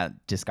at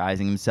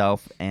disguising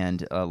himself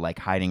and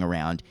hiding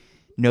around.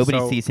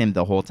 Nobody sees him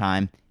the whole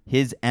time.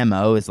 His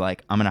MO is I'm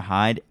going to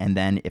hide, and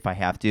then if I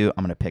have to,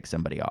 I'm going to pick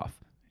somebody off.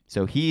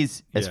 So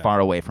he's as far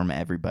away from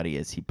everybody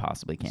as he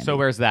possibly can. So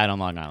where's that on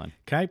Long Island?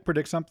 Can I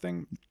predict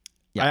something?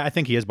 Yeah. I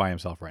think he is by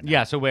himself right now.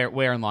 Yeah, so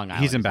where in Long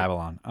Island? He's in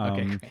Babylon.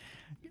 Okay.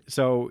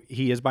 So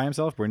he is by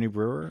himself, Bernie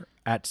Brewer.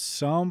 At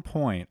some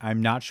point,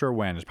 I'm not sure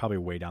when, it's probably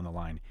way down the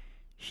line,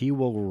 he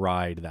will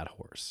ride that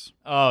horse.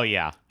 Oh,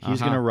 yeah. He's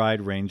going to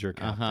ride Ranger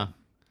Captain.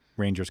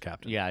 Ranger's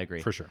captain. Yeah, I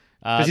agree. For sure.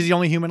 Because he's the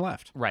only human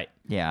left. Right.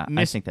 Yeah,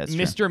 I think that's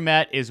true. Mr.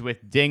 Met is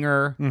with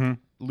Dinger,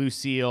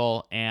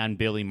 Lucille, and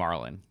Billy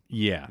Marlin.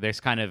 Yeah.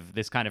 There's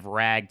this kind of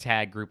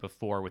ragtag group of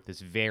 4 with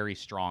this very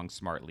strong,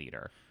 smart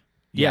leader.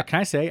 Yeah, can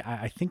I say,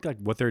 I think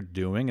what they're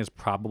doing is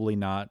probably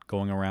not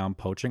going around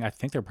poaching. I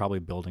think they're probably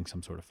building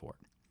some sort of fort.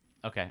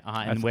 Okay.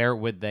 And where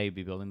would they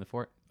be building the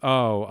fort?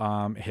 Oh,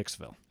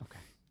 Hicksville. Okay.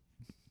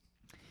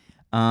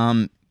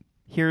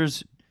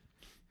 Here's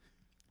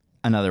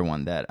another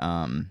one that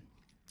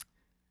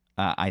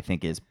I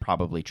think is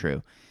probably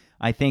true.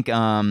 I think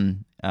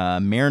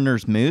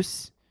Mariner's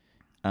Moose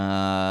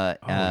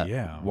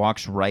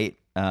walks right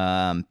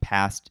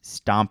past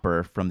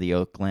Stomper from the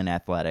Oakland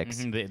Athletics.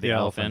 Mm-hmm, the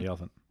elephant. The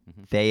elephant.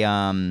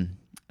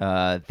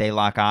 They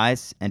lock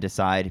eyes and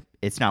decide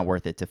it's not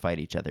worth it to fight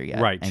each other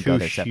yet. Right, and two go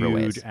their separate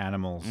ways. huge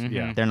animals. Mm-hmm.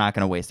 Yeah, they're not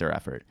going to waste their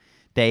effort.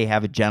 They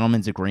have a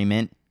gentleman's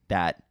agreement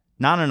that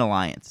not an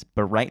alliance,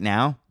 but right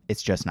now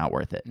it's just not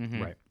worth it.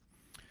 Mm-hmm. Right.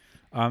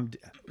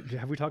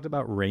 Have we talked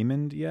about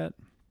Raymond yet?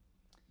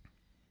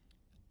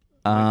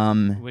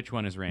 Which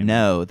one is Raymond?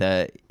 No,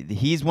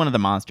 he's one of the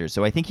monsters.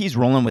 So I think he's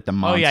rolling with the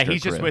monster. Oh yeah,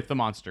 he's crew. just with the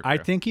monster crew. I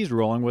think he's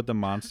rolling with the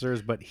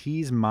monsters, but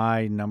he's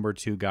my number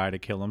 2 guy to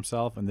kill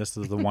himself, and this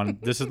is the one.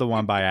 This is the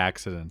one by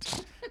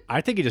accident.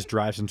 I think he just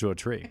drives into a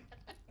tree.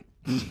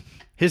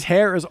 His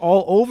hair is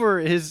all over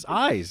his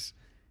eyes.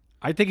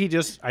 I think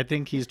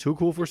he's too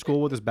cool for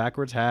school with his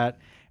backwards hat,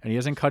 and he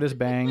doesn't cut his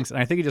bangs. And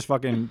I think he just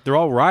they're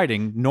all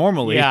riding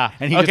normally. Yeah.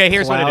 And he just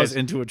here's what it plows is.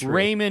 into a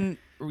tree.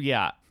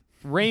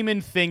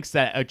 Raymond thinks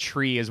that a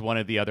tree is one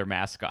of the other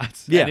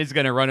mascots. Yeah. And is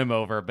going to run him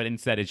over, but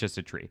instead it's just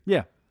a tree.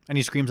 Yeah. And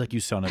he screams like, "You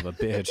son of a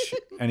bitch,"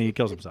 and he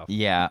kills himself.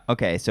 Yeah.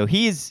 Okay. So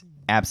he's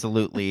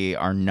absolutely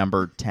our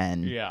number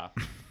 10. Yeah.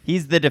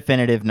 He's the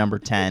definitive number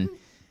 10.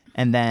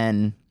 And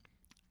then,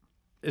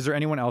 is there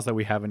anyone else that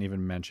we haven't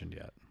even mentioned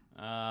yet?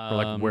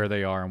 Or where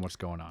they are and what's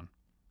going on?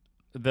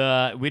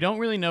 We don't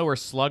really know where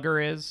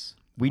Slugger is.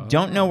 We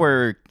don't know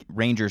where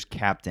Ranger's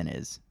captain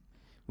is,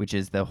 which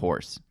is the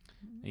horse.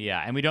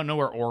 Yeah, and we don't know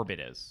where Orbit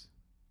is.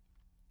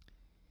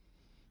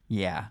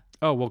 Yeah.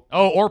 Oh, well.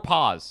 Oh, or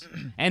Paws.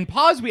 And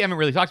Paws we haven't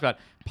really talked about.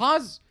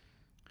 Paws,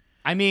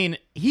 I mean,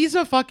 he's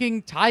a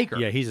fucking tiger.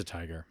 Yeah, he's a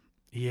tiger.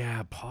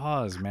 Yeah,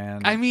 Paws,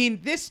 man. I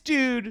mean, this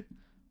dude...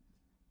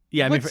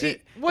 Yeah, I mean, if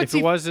it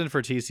wasn't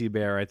for TC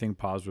Bear, I think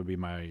Paws would be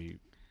my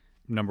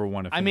number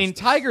 1. I mean,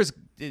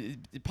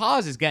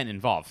 Paws is getting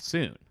involved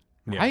soon,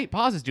 right?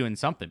 Paws is doing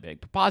something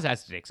big. Paws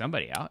has to take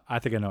somebody out. I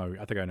think I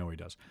know what he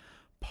does.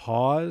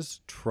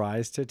 Paws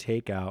tries to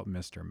take out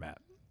Mr. Met.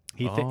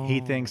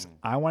 He thinks,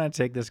 I want to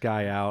take this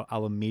guy out.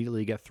 I'll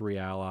immediately get 3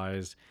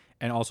 allies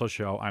and also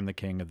show I'm the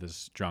king of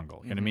this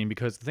jungle. You know what I mean?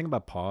 Because the thing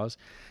about Paws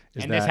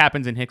is this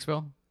happens in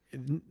Hicksville?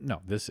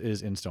 No, this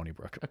is in Stony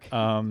Brook.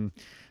 Okay.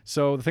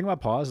 So the thing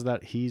about Paws is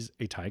that he's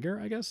a tiger,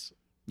 I guess.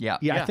 Yeah.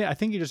 Yeah. I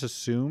think he just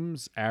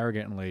assumes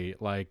arrogantly,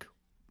 I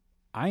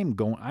am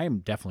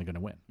definitely going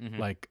to win.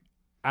 Mm-hmm.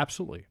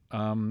 Absolutely.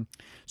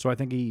 So I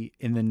think he,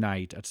 in the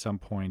night, at some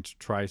point,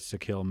 tries to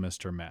kill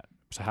Mr. Met.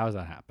 So how does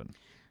that happen?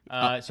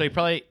 So he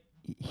probably...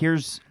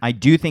 I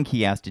do think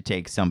he has to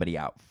take somebody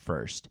out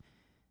first.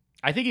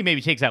 I think he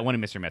maybe takes out one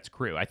of Mr. Met's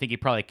crew. I think he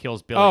probably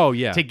kills Billy. Oh,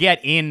 yeah. To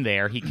get in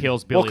there, he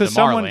kills Billy 'cause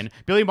the Marlin.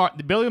 Billy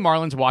the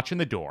Marlin's watching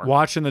the door.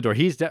 Watching the door.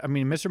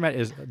 Mr. Met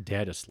is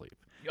dead asleep.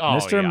 Oh,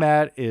 Mr. yeah.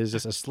 Met is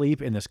just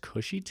asleep in this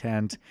cushy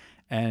tent,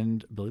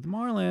 and Billy the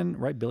Marlin,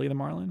 right? Billy the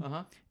Marlin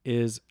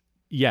is,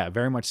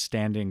 very much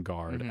standing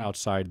guard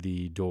outside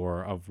the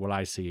door of what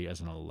I see as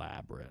an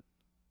elaborate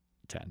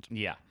tent.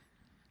 Yeah.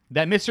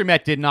 That Mr.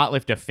 Met did not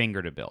lift a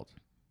finger to build.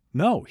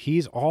 No, he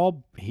is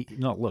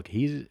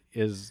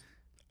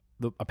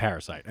a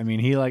parasite. I mean,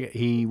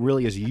 he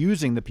really is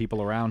using the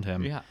people around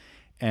him. Yeah.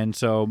 And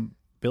so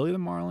Billy the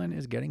Marlin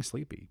is getting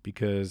sleepy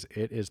because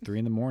it is 3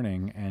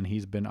 a.m. and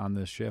he's been on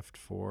this shift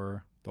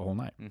for the whole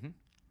night.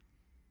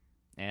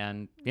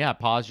 And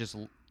Paws just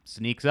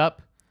sneaks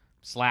up,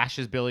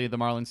 slashes Billy the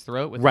Marlin's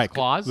throat with his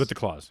claws. With the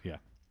claws, yeah.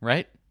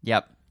 Right?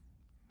 Yep.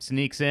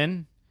 Sneaks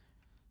in.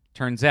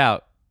 Turns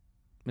out,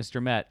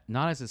 Mr. Met,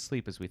 not as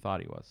asleep as we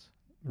thought he was.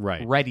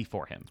 Right. Ready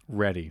for him.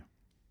 Ready.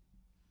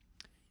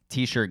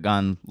 T-shirt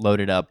gun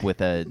loaded up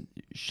with a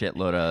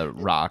shitload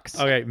of rocks.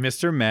 Okay,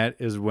 Mr. Met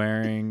is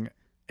wearing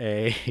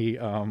a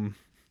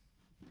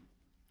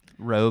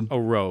Robe. a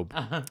robe.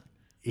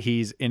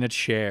 He's in a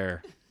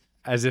chair,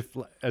 as if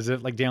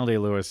like Daniel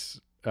Day-Lewis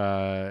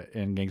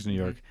in Gangs of New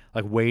York.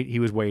 He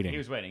was waiting. He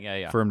was waiting,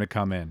 yeah. For him to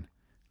come in.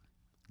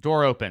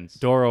 Door opens.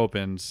 Door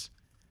opens.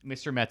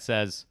 Mr. Met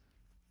says,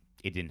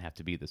 "It didn't have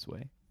to be this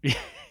way."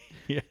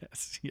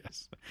 Yes.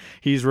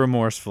 He's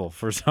remorseful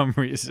for some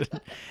reason.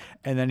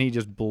 And then he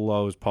just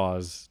blows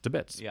Paws to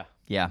bits. Yeah.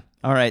 Yeah.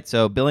 All right.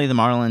 So Billy the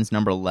Marlin's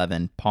number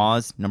 11.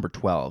 Paws number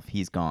 12.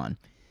 He's gone.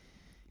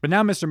 But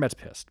now Mr. Met's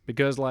pissed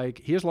because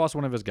he just lost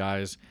one of his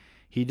guys.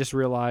 He just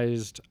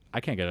realized,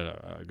 I can't get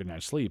a good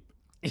night's sleep.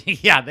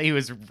 Yeah, he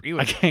was.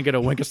 I can't get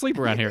a wink of sleep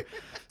around here.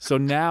 So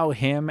now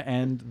him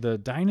and the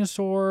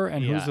dinosaur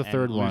and who's the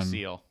third one?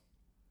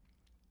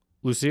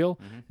 Lucille.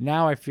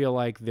 Now I feel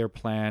like their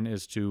plan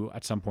is to,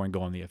 at some point,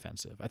 go on the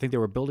offensive. I think they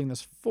were building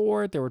this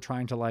fort. They were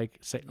trying to lay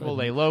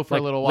low for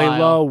a little while. Lay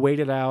low, wait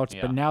it out.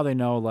 Yeah. But now they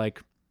know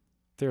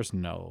there's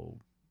no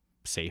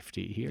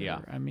safety here.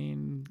 Yeah. I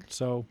mean,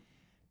 so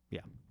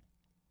yeah.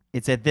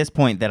 It's at this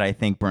point that I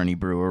think Bernie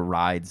Brewer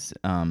rides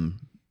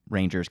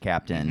Rangers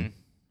captain.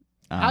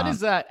 How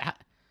does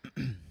that?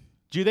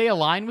 Do they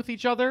align with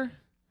each other?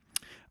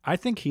 I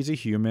think he's a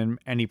human,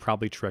 and he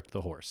probably tricked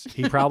the horse.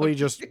 He probably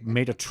just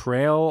made a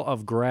trail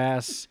of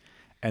grass,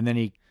 and then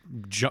he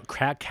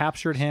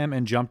captured him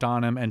and jumped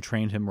on him and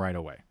trained him right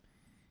away.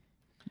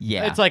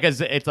 Yeah. It's like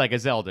a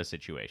Zelda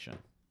situation.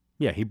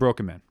 Yeah, he broke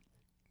him in.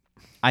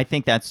 I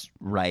think that's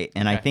right.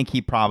 And I think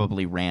he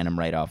probably ran him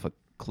right off a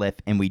cliff.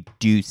 And we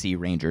do see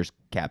Rangers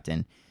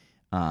captain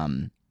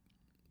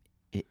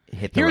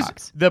hit the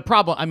rocks. The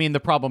problem. I mean, the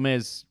problem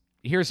is,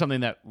 here's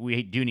something that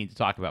we do need to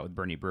talk about with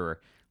Bernie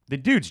Brewer. The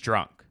dude's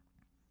drunk.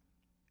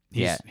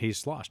 He's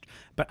sloshed.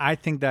 But I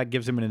think that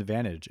gives him an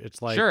advantage.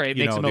 It's like, sure, it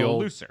makes him a little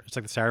looser. It's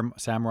like the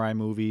samurai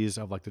movies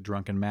of the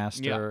drunken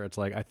master. Yeah. It's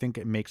like, I think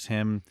it makes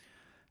him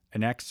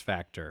an X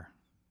factor.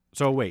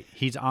 So wait,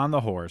 he's on the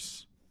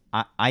horse.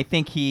 I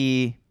think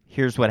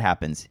here's what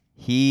happens.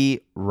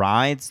 He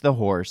rides the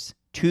horse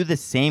to the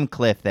same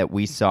cliff that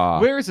we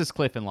saw. Where is this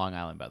cliff in Long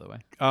Island, by the way?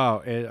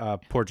 Oh,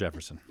 Port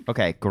Jefferson.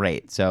 Okay,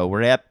 great. So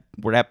we're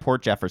at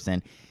Port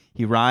Jefferson.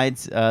 He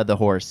rides the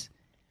horse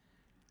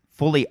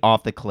fully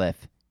off the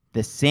cliff.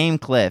 The same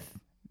cliff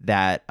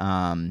that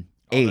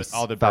Ace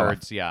all the fell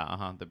birds,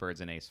 off. the birds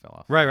and Ace fell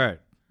off. Right.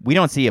 We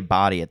don't see a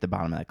body at the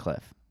bottom of that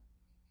cliff.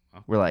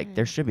 Oh. We're like,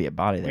 there should be a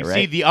body there, We right?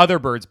 see the other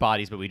birds'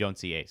 bodies, but we don't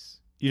see Ace.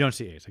 You don't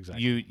see Ace,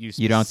 exactly. You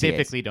don't see Ace.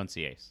 specifically don't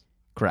see Ace.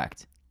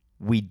 Correct.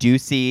 We do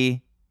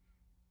see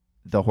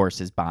the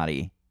horse's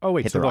body. Oh,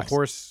 wait, hit so the the rocks.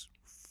 horse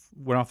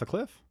went off the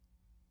cliff?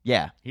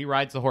 Yeah. He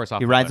rides the horse off.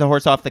 He rides the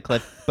horse off the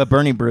cliff, but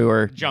Bernie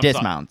Brewer Jumps on.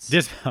 dismounts.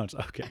 Dismounts,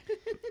 okay.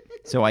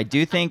 So I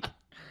do think,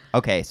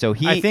 so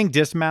I think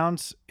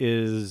dismounts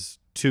is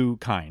too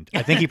kind.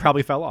 I think he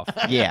probably fell off.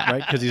 Yeah.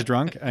 Right? Because he's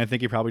drunk, and I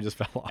think he probably just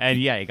fell off. And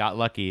he got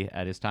lucky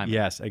at his time.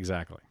 Yes,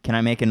 exactly. Can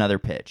I make another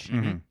pitch?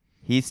 Mm-hmm.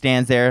 He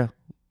stands there,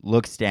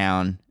 looks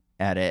down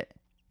at it,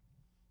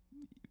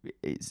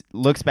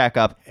 looks back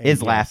up, is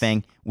Yes.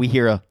 laughing. We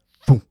hear a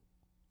boom.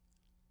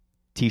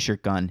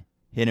 T-shirt gun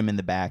hit him in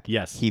the back.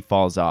 Yes. He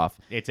falls off.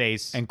 It's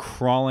Ace. And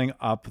crawling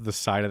up the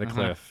side of the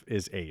cliff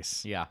is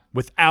Ace. Yeah.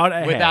 Without a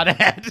head. Without a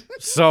head.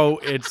 So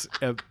it's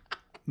a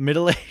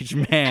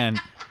middle-aged man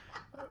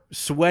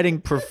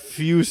sweating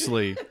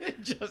profusely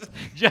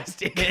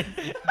just in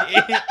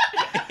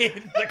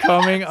the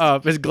coming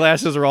up. His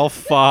glasses are all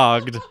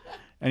fogged,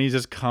 and he's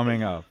just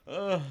coming up.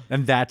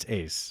 And that's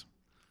Ace.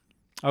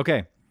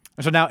 Okay.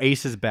 So now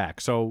Ace is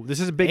back. So this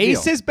is a big deal.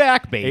 Ace is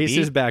back, baby. Ace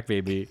is back,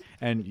 baby.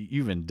 And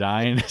you've been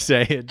dying to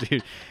say it,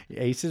 dude.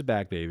 Ace is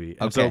back, baby.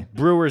 And Okay. so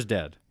Brewer's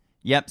dead.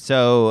 Yep.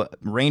 So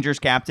Rangers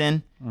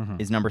captain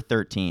is number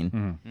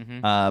 13.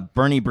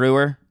 Bernie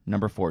Brewer,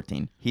 number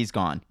 14. He's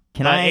gone.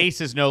 Can But I? Ace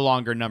is no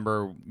longer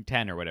number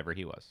 10 or whatever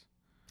he was.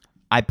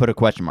 I put a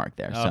question mark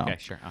there. So Okay,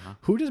 sure.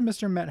 Who does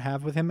Mr. Met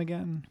have with him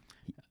again?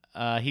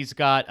 He's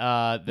got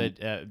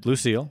the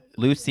Lucille.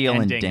 Lucille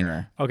And and Dinger.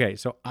 Dinger. Okay,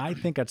 so I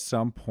think at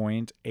some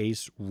point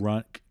Ace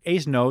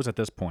knows at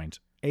this point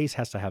Ace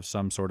has to have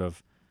some sort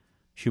of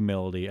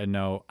humility and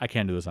know I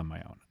can't do this on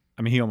my own.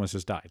 I mean, he almost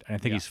just died, and I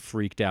think he's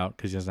freaked out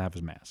because he doesn't have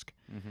his mask.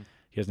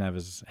 He doesn't have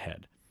his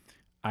head.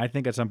 I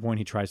think at some point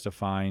he tries to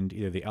find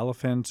either the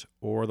elephant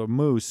or the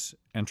moose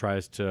and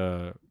tries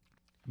to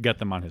get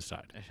them on his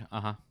side.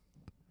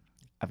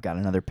 I've got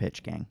another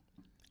pitch, gang.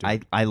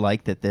 I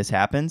like that this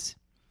happens.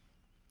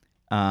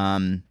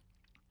 I'm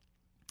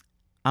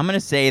gonna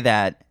say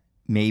that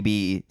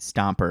maybe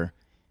Stomper,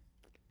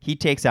 he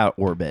takes out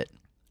Orbit.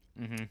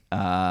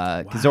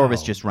 Because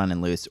Orbit's just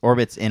running loose.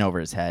 Orbit's in over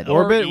his head.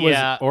 Orbit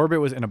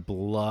was in a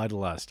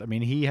bloodlust. I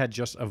mean, he had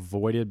just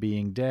avoided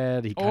being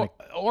dead. He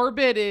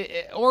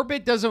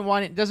Orbit doesn't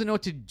know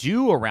what to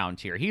do around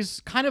here. He's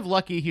kind of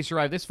lucky he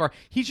survived this far.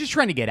 He's just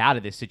trying to get out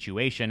of this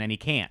situation, and he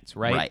can't,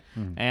 right?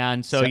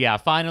 And so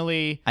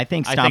finally, I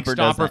think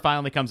Stomper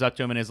finally comes up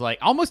to him and is like,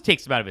 almost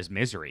takes him out of his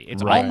misery.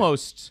 It's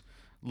almost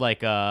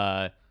like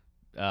a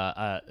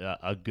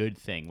good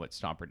thing what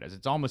Stomper does.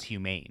 It's almost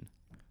humane.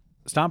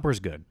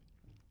 Stomper's good.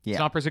 Yeah.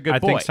 Stomper's a good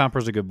boy. I think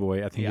Stomper's a good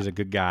boy. I think he's a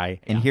good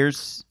guy. And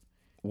here's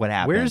what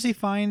happens. Where does he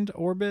find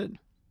Orbit?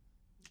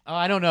 Oh,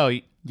 I don't know.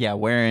 Yeah,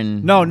 where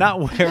in... No,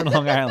 not where in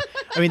Long Island.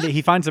 I mean,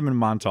 he finds him in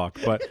Montauk,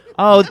 but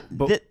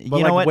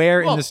you know what?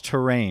 Where in this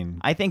terrain?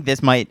 I think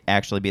this might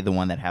actually be the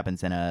one that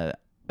happens in a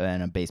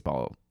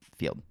baseball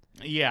field.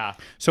 Yeah.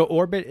 So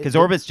Orbit, because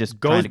Orbit's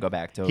just trying to go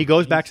back to. He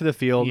goes back to the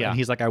field, Yeah. and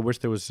he's like, "I wish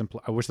there was simpler.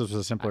 I wish this was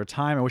a simpler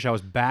time. I wish I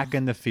was back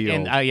in the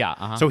field."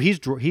 And, So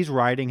he's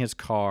riding his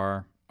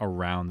car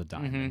around the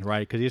diamond, right?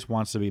 Because he just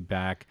wants to be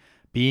back,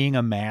 being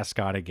a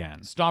mascot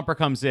again. Stomper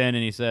comes in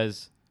and he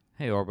says,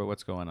 "Hey, Orbit,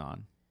 what's going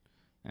on?"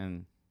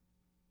 And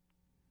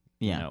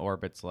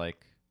Orbit's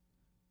like,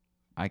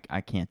 I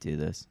can't do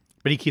this.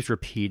 But he keeps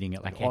repeating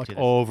it I can't do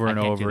this. over I and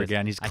can't do over this.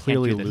 again. He's I can't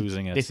clearly do this.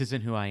 losing it. This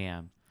isn't who I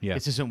am. Yeah.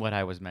 This isn't what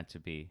I was meant to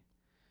be.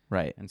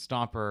 Right. And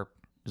Stomper,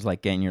 Just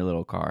like get in your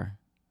little car,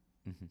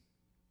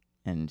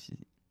 and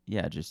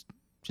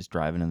just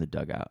driving in the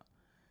dugout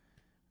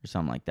or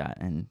something like that.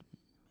 And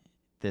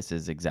this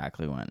is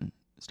exactly when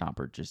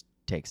Stomper just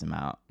takes him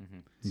out.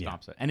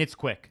 stops it, and it's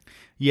quick.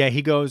 Yeah,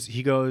 he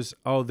goes,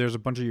 "Oh, there's a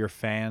bunch of your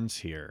fans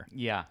here.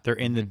 Yeah, They're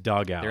in the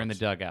dugout. they're in the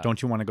dugout.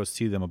 Don't you want to go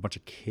see them? A bunch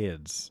of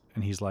kids."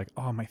 And he's like,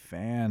 "Oh, my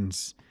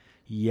fans.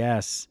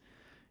 Yes."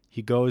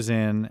 He goes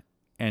in,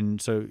 and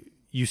so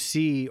you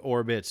see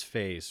Orbit's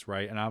face,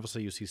 right? And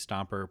obviously you see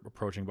Stomper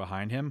approaching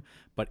behind him,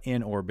 but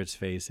in Orbit's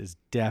face is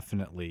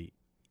definitely,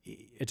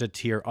 it's a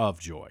tear of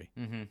joy.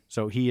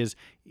 So he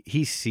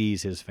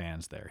sees his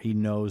fans there. He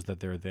knows that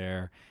they're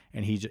there,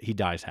 and he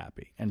dies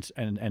happy. And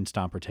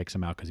Stomper takes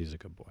him out because he's a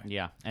good boy.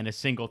 Yeah, and a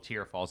single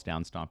tear falls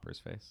down Stomper's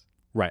face.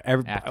 Right.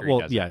 After he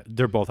does it.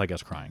 They're both, I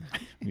guess, crying.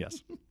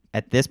 Yes.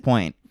 At this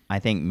point, I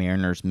think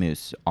Mariner's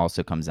Moose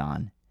also comes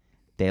on.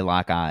 They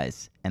lock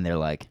eyes, and they're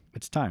like,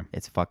 It's time.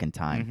 it's fucking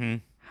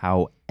time.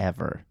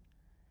 However,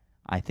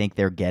 I think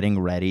they're getting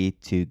ready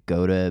to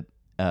go to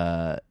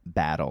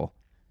battle,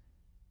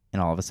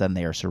 and all of a sudden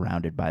they are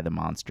surrounded by the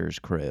monster's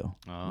crew,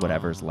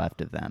 whatever's left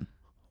of them.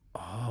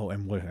 Oh,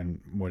 and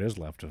what is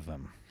left of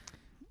them?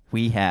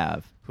 We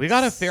got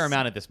a fair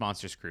amount of this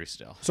monster's crew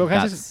still. So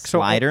got guys,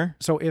 Slider.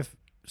 So if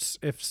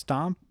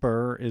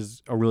Stomper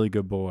is a really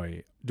good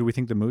boy, do we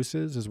think the Moose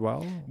is as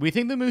well? We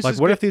think the Moose Like,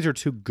 is what good. if these are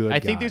two good I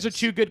guys? think these are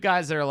two good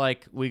guys that are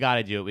like, we got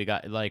to do it. We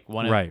got like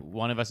one Right.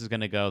 of us is going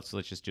to go, so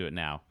let's just do it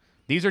now.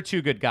 These are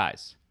two good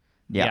guys.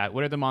 Yeah.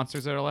 What are the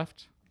monsters that are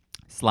left?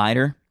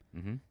 Slider,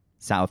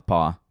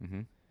 Southpaw.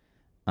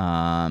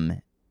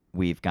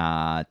 We've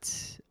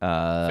got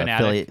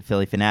Fanatic.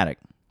 Philly Fanatic.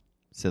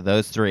 So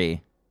those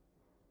three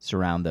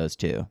surround those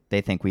two.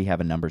 They think we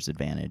have a numbers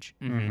advantage.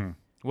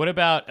 What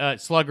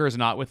about Slugger is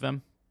not with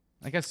them?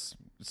 I guess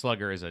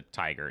Slugger is a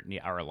tiger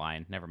or a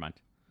lion. Never mind.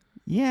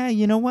 Yeah,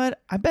 you know what?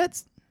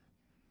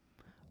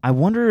 I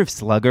wonder if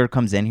Slugger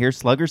comes in here.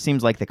 Slugger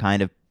seems like the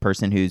kind of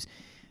person who's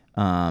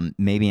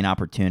maybe an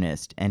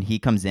opportunist. And he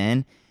comes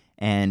in,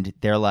 and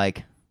they're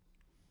like,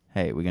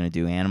 hey, we're going to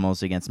do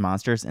animals against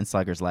monsters. And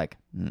Slugger's like,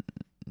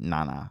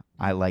 nah.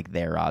 I like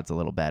their odds a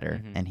little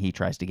better. And he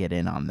tries to get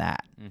in on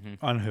that.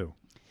 On who?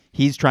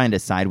 He's trying to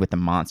side with the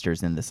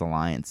monsters in this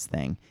alliance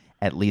thing,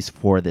 at least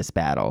for this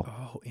battle.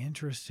 Oh,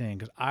 interesting.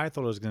 Because I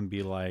thought it was going to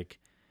be like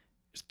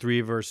 3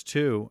 versus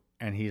 2,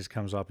 and he just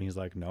comes up and he's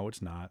like, no,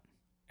 it's not.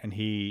 And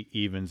he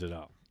evens it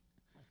up.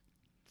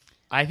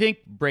 I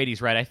think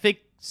Brady's right. I think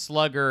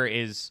Slugger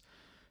is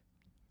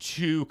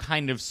too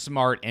kind of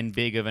smart and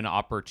big of an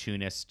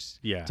opportunist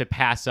to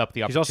pass up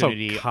the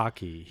opportunity. He's also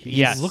cocky.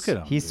 Yes. Look at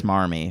him. He's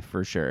smarmy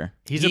for sure.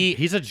 He's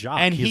a jock.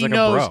 And he's he like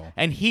knows, a bro.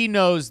 and he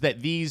knows that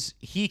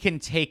he can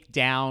take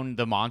down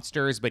the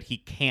monsters, but he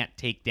can't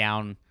take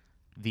down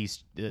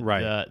these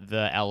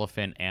the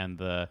elephant and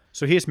the.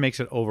 So he just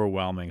makes it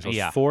overwhelming. So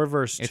it's 4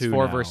 versus 2. It's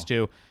 4 versus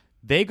 2.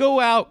 They go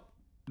out.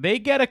 They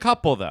get a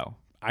couple though.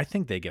 I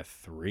think they get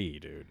 3,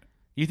 dude.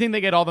 You think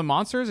they get all the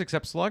monsters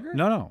except Slugger?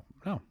 No.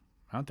 I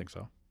don't think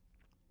so.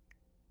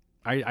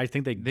 I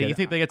think they. You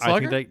think they get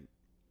Slugger?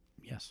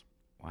 Yes.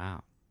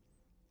 Wow.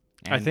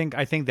 I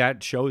think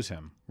that shows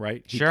him,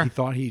 right? Sure. He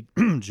thought he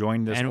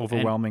joined this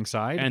overwhelming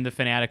side. And the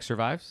Fanatic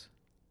survives?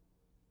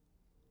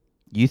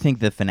 You think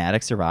the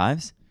Fanatic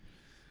survives?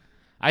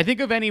 I think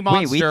of any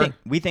monster. Wait,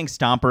 we think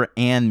Stomper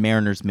and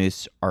Mariner's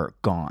Moose are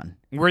gone.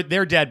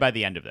 They're dead by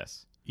the end of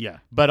this. Yeah.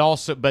 But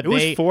it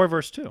was 4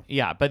 versus 2.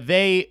 Yeah, but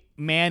they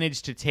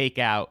managed to take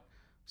out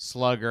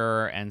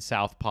Slugger and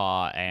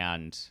Southpaw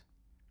and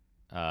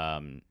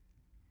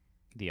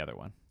the other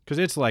one. Because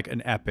it's like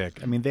an epic.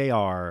 I mean, they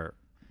are.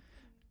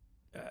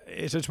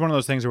 It's one of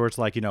those things where it's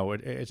like,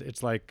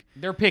 it's like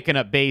they're picking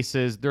up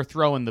bases. They're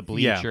throwing the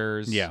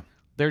bleachers. Yeah.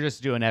 They're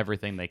just doing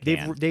everything they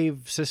can.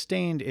 They've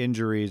sustained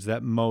injuries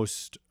that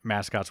most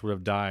mascots would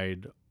have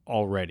died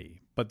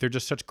already, but they're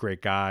just such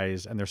great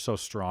guys and they're so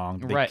strong.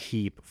 They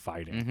keep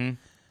fighting.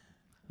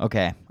 Mm-hmm.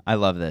 Okay, I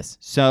love this.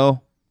 So,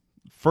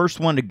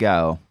 first one to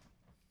go.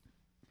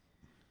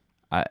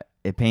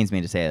 It pains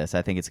me to say this.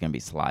 I think it's going to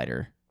be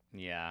Slider.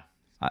 Yeah.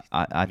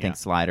 I think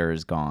Slider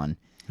is gone.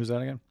 Who's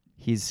that again?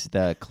 He's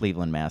the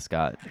Cleveland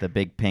mascot, the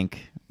big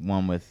pink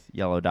one with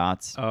yellow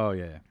dots. Oh,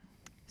 yeah.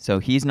 So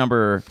he's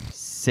number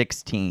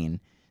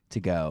 16 to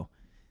go.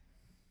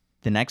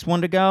 The next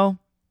one to go?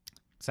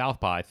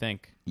 Southpaw, I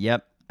think.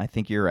 Yep, I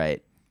think you're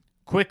right.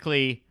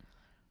 Quickly,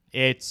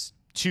 it's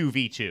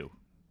 2v2.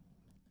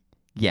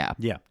 Yeah.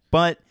 Yeah.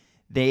 But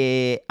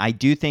I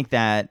do think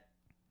that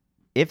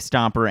if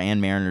Stomper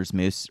and Mariner's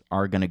Moose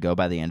are going to go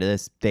by the end of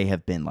this, they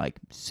have been like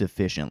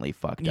sufficiently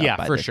fucked up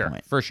by this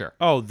point. For sure.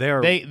 Oh,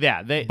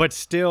 they but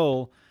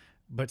still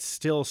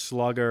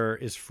Slugger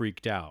is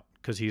freaked out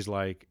because he's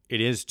like,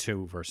 it is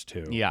 2 versus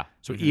 2. Yeah.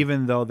 So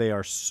even though they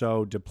are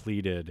so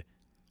depleted,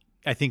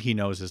 I think he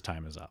knows his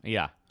time is up.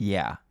 Yeah.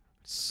 Yeah.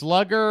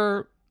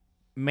 Slugger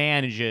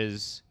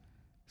kills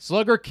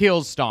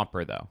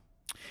Stomper, though.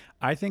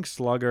 I think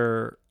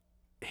Slugger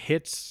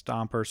hits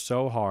Stomper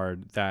so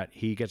hard that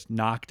he gets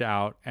knocked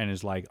out and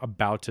is like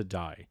about to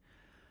die.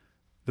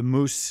 The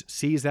Moose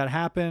sees that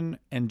happen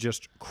and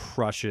just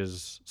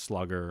crushes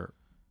Slugger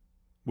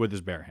with his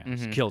bare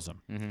hands, kills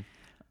him. Mm-hmm.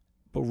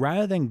 But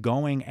rather than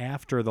going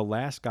after the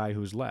last guy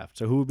who's left,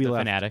 so who would be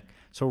left? Fanatic.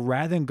 So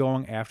rather than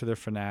going after the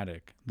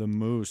Fanatic, the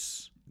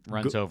Moose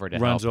runs over to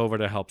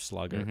help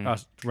Slugger.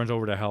 Runs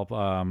over to help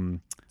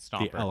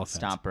the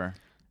elephant. Stomper.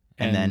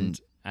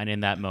 And in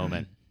that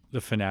moment, the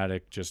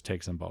Fanatic just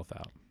takes them both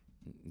out.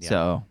 Yeah.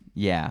 So,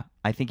 yeah,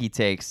 I think he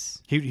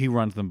takes... He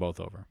runs them both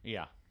over.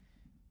 Yeah.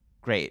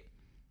 Great.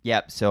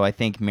 Yep, so I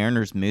think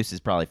Mariner's Moose is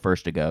probably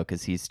first to go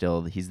because he's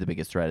the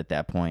biggest threat at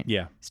that point.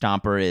 Yeah.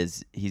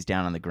 Stomper he's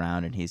down on the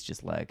ground and he's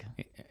just leg.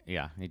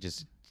 Yeah, he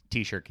just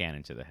T-shirt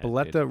cannon to the head. But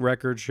let the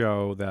record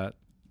show that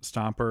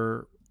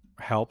Stomper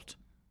helped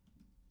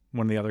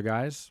one of the other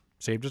guys,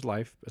 saved his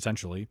life,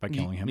 essentially, by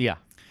killing him. Yeah.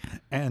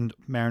 And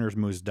Mariner's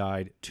Moose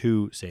died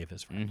to save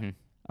his friend. Mm-hmm.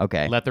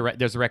 Okay.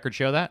 Does the record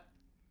show that?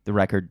 The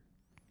record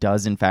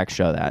does, in fact,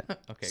 show that.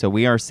 Okay. So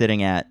we are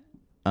sitting at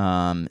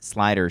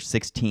Slider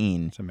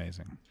 16 It's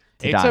amazing.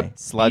 to die.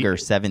 Slugger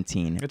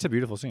 17. It's a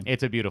beautiful scene.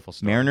 It's a beautiful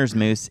story. Mariner's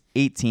Moose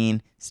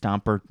 18.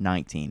 Stomper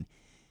 19.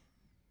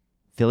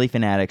 Philly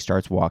Fanatic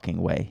starts walking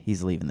away.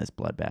 He's leaving this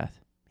bloodbath.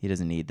 He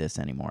doesn't need this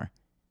anymore.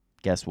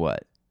 Guess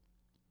what?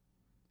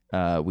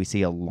 We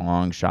see a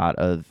long shot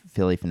of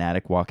Philly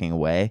Fanatic walking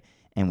away,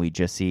 and we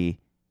just see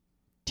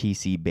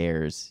TC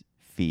Bear's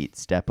feet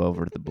step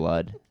over the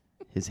blood.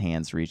 His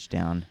hands reach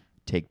down,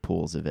 take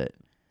pools of it,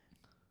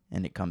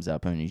 and it comes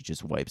up, and he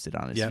just wipes it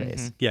on his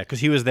face. Mm-hmm. Yeah,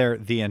 because he was there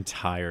the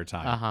entire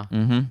time. Uh-huh.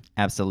 Mm-hmm.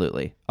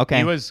 Absolutely. Okay.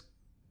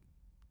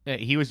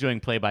 He was doing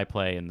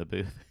play-by-play in the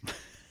booth.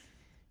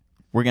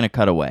 We're going to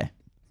cut away.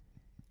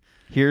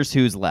 Here's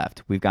who's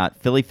left. We've got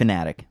Philly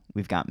Fanatic.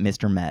 We've got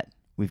Mr. Met.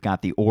 We've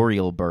got the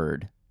Oriole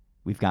Bird.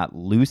 We've got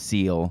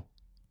Lucille,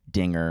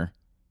 Dinger,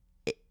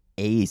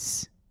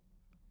 Ace,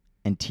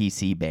 and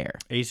TC Bear.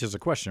 Ace is a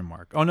question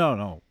mark. Oh,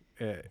 no.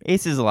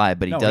 Ace is alive,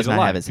 but he does not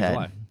have his head.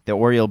 Alive. The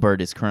Oriole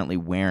Bird is currently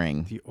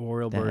wearing the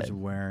Oriole Bird is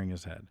wearing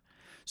his head.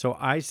 So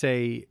I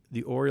say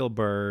the Oriole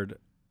Bird,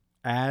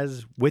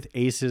 as with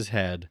Ace's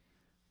head,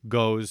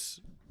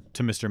 goes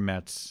to Mr.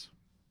 Met's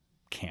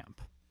camp.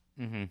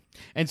 Mm-hmm.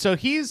 And so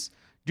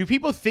do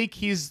people think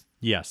he's...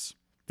 Yes.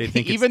 They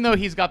think even though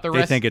he's got the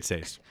rest... They think it's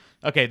Ace.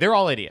 Okay, they're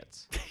all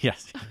idiots.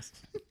 Yes.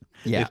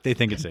 Yeah. They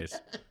think it's Ace.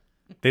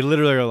 They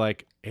literally are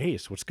like,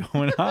 Ace, what's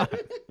going on?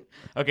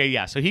 Okay,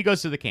 yeah. So he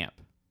goes to the camp.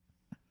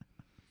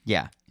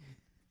 Yeah.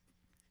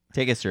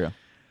 Take us through.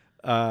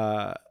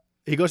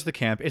 He goes to the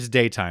camp. It's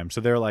daytime,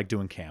 so they're like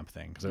doing camp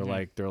things. They're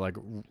like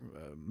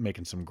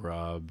making some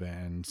grub,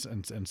 and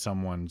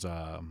someone's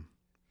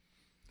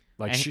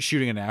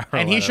shooting an arrow.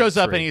 And he shows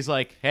up and he's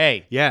like,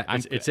 "Hey, yeah,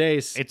 it's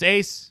Ace. It's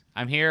Ace.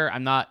 I'm here.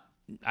 I'm not.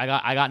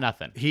 I got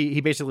nothing."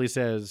 He basically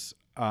says,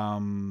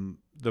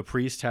 the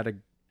priest had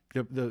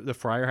the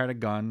friar had a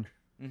gun.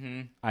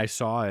 Mm-hmm. I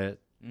saw it.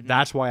 Mm-hmm.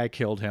 That's why I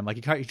killed him. Like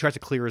he tries to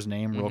clear his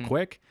name real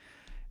quick.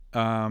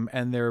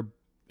 And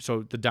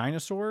so the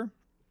dinosaur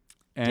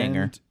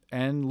Dinger.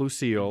 and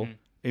Lucille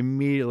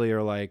immediately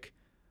are like,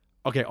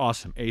 okay,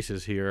 awesome. Ace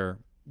is here.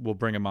 will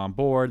bring him on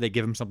board. They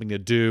give him something to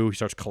do. He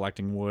starts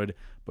collecting wood.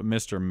 But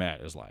Mr.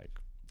 Met is like,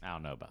 I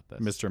don't know about this.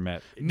 Mr.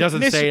 Met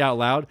doesn't say it out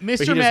loud, but he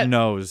Mr. just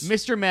knows.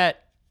 Mr.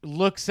 Met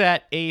looks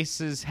at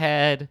Ace's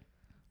head,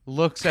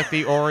 looks at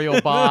the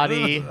Oriole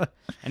body,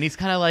 and he's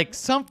kind of like,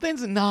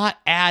 something's not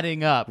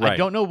adding up. I Right.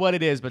 don't know what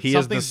it is, but He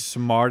is the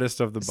smartest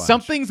of the bunch.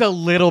 something's a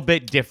little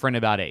bit different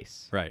about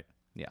Ace. Right.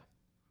 Yeah.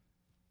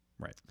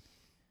 Right.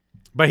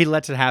 But he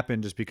lets it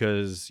happen just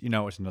because,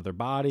 it's another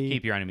body.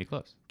 Keep your enemy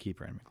close. Keep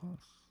your enemy close.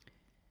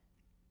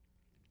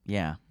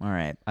 Yeah. All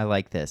right. I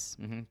like this.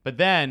 But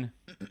then,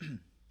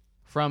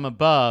 from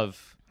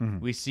above, Mm-hmm.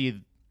 we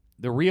see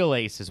the real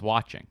Ace is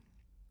watching.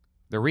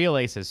 The real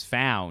Ace has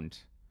found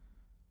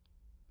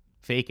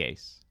fake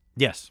Ace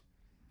Yes.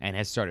 and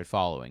has started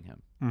following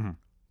him, Mm-hmm.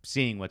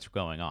 seeing what's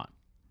going on.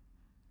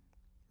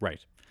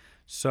 Right.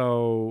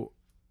 So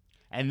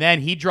And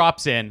then he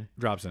drops in,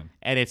 drops in.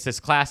 and it's this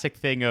classic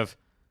thing of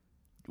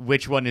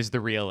which one is the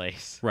real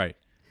Ace. Right.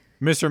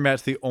 Mr.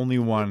 Met's the only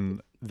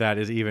one that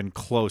is even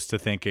close to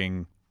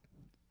thinking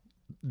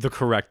the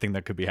correct thing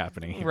that could be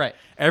happening here. Right.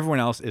 Everyone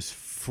else is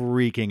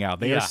freaking out.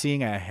 They Yeah. are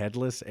seeing a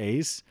headless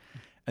Ace,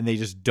 and they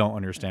just don't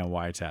understand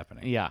why it's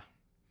happening. Yeah.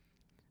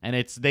 And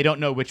they don't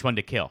know which one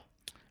to kill,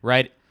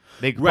 right?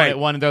 They point Right. at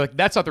one and they're like,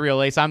 that's not the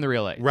real Ace, I'm the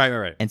real Ace.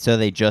 Right. And so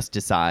they just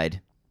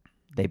decide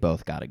they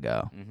both got to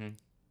go. Mm-hmm.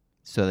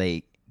 So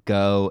they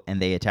go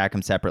and they attack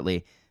them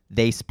separately.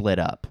 They split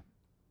up.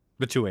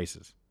 The two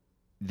Aces.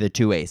 The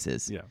two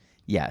Aces. Yeah.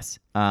 Yes.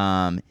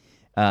 They're,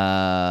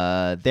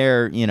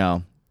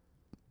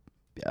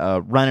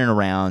 running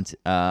around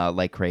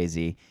like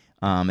crazy.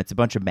 It's a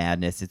bunch of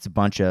madness. It's a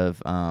bunch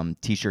of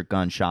t-shirt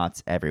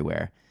gunshots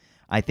everywhere.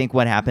 I think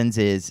what happens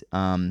is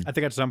I think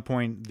at some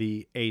point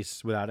the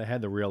Ace without a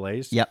head, the real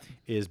Ace, Yep.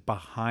 is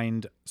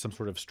behind some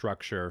sort of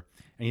structure,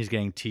 and he's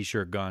getting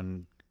t-shirts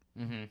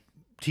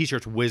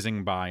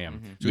whizzing by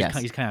him. So Yes.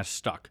 he's kind of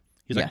stuck.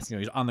 He's Yes. like,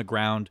 he's on the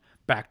ground,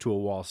 back to a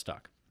wall,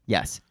 stuck.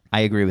 yes,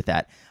 I agree with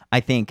that. I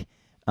think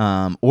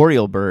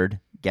Oriole Bird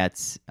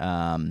gets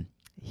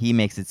he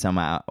makes it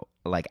somehow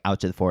like out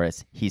to the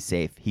forest. He's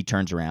safe. He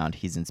turns around.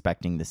 He's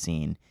inspecting the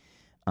scene.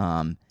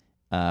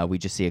 We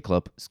just see a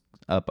close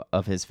up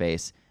of his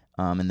face,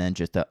 and then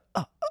just a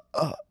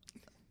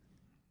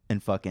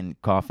and fucking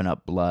coughing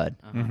up blood.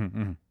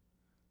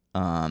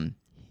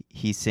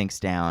 He sinks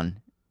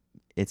down.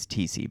 It's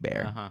TC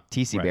Bear.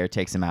 TC Right. Bear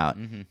takes him out.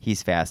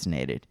 He's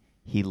fascinated.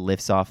 He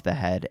lifts off the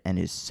head and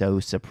is so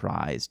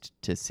surprised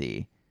to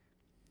see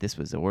this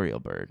was Oriole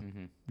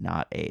Bird,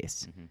 not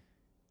Ace.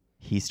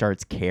 He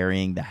starts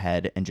carrying the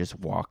head and just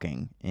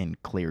walking in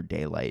clear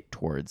daylight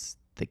towards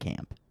the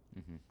camp.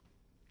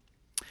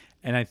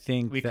 And I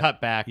think We that-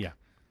 cut back Yeah.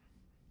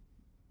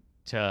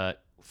 to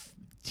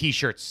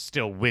t-shirts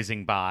still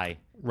whizzing by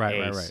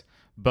Right. Ace.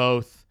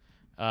 Both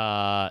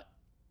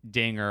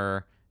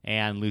Dinger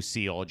and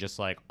Lucille just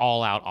like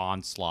all out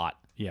onslaught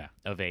Yeah.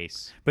 of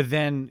Ace. But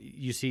then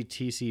you see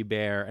TC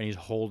Bear, and he's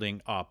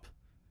holding up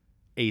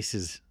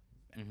Ace's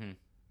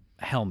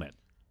helmet,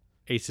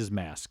 Ace's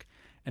mask.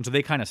 And so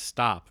they kind of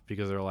stop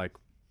because they're like,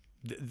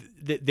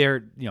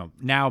 they're,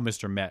 now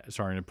Mr. Met is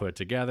starting to put it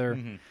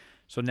together.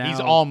 So now He's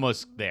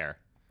almost there,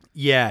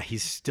 yeah,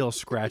 he's still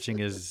scratching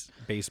his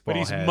baseball but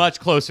he's head. much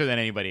closer than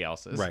anybody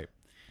else is. Right.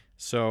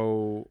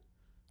 So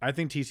I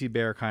think TC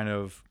Bear kind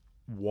of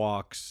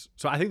walks.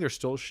 So I think they're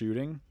still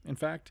shooting, in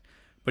fact,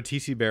 but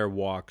TC Bear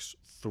walks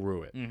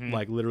through it.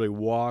 Like literally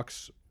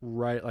walks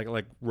right,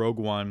 like Rogue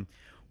One,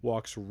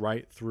 walks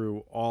right through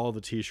all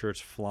the t-shirts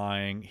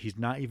flying. He's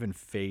not even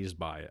fazed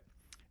by it.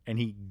 And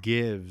he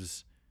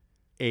gives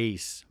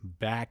Ace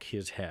back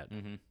his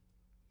head.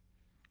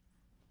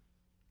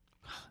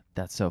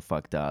 That's so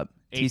fucked up.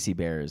 Ace- TC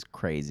Bear is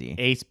crazy.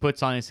 Ace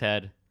puts on his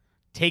head,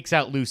 takes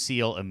out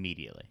Lucille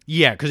immediately.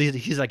 Yeah, because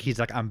he's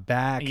like, I'm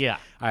back. Yeah.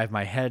 I have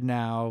my head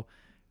now.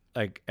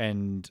 Yeah.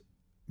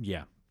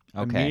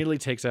 Okay. Immediately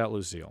takes out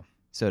Lucille.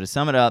 So to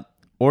sum it up,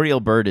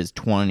 Oriole Bird is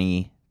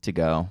 20 to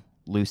go.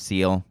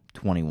 Lucille,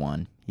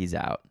 21. He's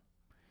out.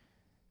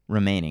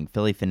 Remaining,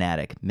 Philly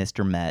Fanatic,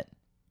 Mr. Met,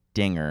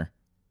 Dinger,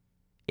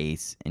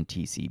 Ace, and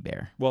TC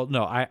Bear. Well,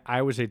 no,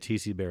 I would say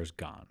TC Bear's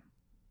gone.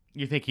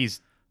 You think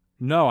he's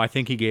No, I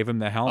think he gave him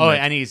the helmet. Oh,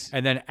 and he's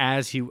and then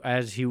as he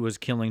was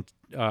killing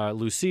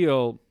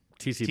Lucille,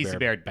 TC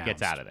Bear bounced.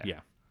 gets out of there. Yeah.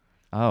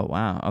 Oh,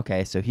 wow.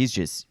 Okay, so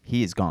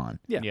he's gone.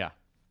 yeah.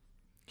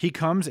 He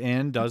comes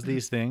in, does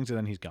these things, and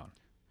then he's gone.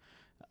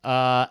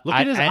 Look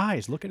I- at his and-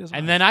 eyes. Look at his eyes.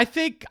 And then I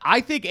think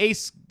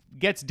Ace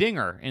gets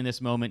Dinger in this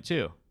moment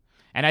too.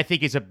 And I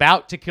think he's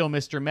about to kill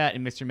Mr. Met,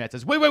 and Mr. Met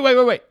says,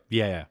 Wait.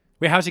 Yeah.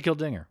 Wait, how's he killed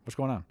Dinger? What's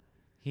going on?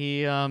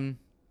 He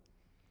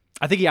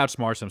I think he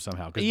outsmarts him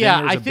somehow because yeah,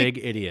 Dinger's I a think,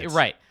 big idiot.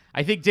 Right.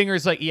 I think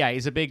Dinger's like,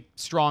 he's a big,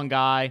 strong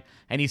guy,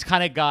 and he's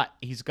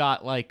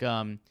got like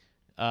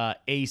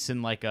Ace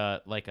in like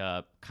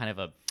a kind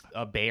of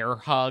a bear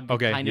hug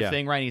kind of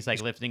thing, right? And he's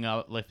like lifting him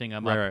up, lifting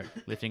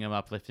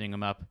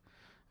him up,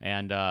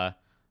 and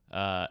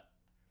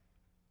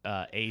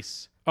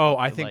Ace. Oh,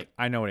 I think Like-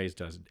 I know what Ace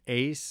does.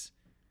 Ace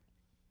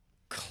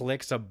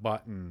clicks a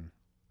button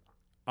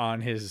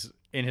on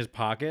in his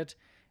pocket,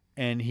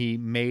 and he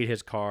made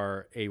his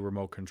car a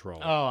remote control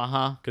Oh,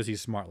 uh-huh. because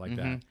he's smart like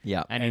that.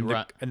 Yeah. And he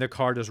And the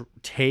car just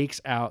takes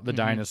out the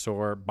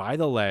dinosaur by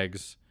the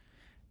legs,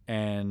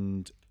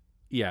 and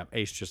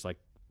Ace just like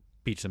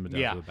beats him to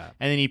death with that.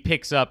 And then he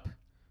picks up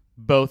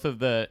both of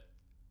the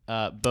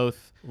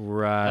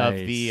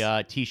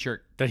Right.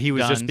 t-shirt That he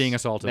was just guns being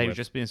assaulted that he with. was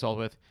just being assaulted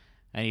with,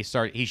 and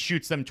he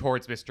shoots them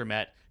towards Mr.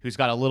 Met, who's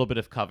got a little bit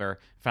of cover.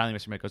 Finally,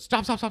 Mr. Met goes,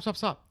 "Stop! Stop! Stop! Stop!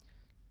 Stop!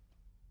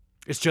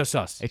 It's just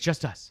us. It's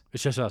just us.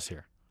 It's just us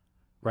here,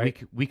 right?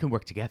 We can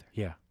work together."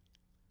 Yeah.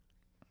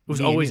 It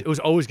Me and you. was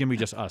always gonna be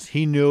just us.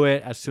 He knew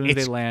it as soon as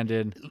It's- they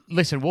landed.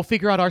 Listen, we'll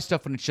figure out our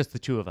stuff when it's just the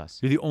two of us.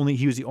 He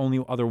was the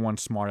only other one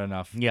smart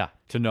enough Yeah,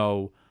 to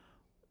know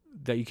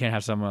that you can't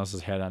have someone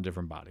else's head on a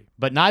different body.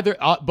 but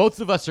both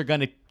of us are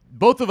gonna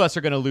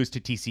lose to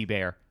TC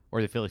Bear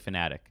or the Philly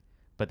Fanatic,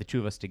 but the two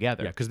of us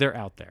together, Yeah, because they're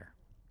out there.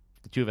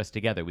 the two of us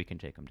together, we can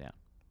take them down.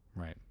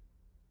 Right.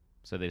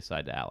 So they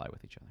decide to ally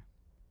with each other.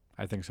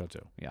 I think so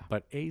too. Yeah.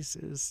 But Ace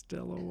is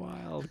still a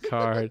wild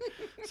card.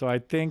 So I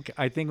think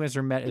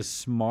Mr. Met is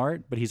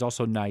smart, but he's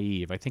also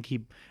naive. I think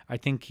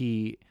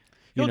he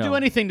He'll do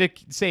anything to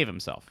save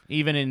himself,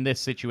 even in this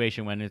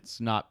situation when it's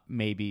not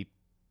maybe.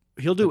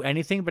 He'll do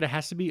anything, but it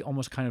has to be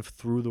almost kind of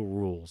through the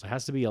rules. It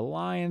has to be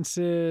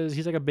alliances.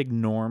 He's like a big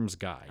norms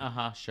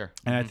guy. Sure.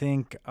 And I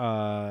think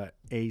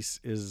Ace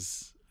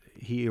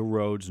he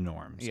erodes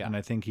norms. Yeah. And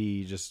I think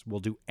he just will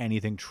do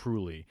anything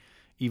truly,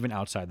 even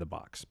outside the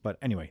box. But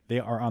anyway, they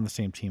are on the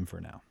same team for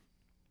now.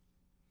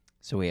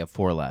 So we have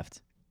 4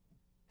 left: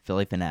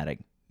 Philly Fanatic,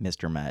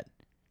 Mr. Met,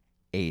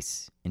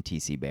 Ace, and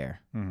TC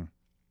Bear. Mhm.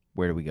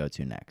 Where do we go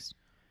to next?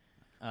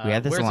 We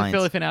have this Where's alliance. the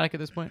Philly Fanatic at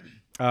this point?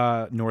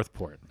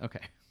 Northport.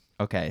 Okay.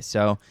 Okay,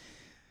 so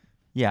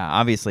yeah,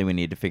 obviously we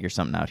need to figure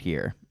something out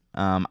here.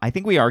 I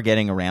think we are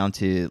getting around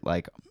to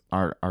like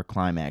our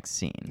climax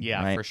scene.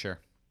 Yeah, right? for sure.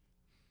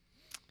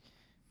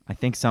 I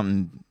think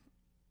something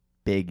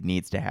big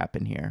needs to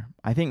happen here.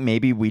 I think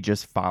maybe we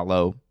just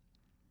follow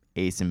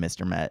Ace and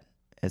Mr. Met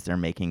as they're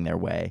making their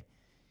way.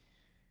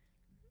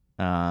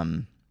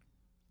 Well,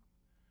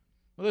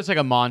 there's like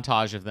a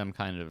montage of them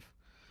kind of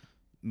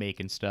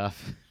making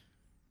stuff.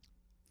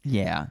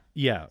 Yeah,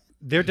 Yeah.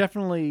 They're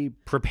definitely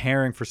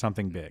preparing for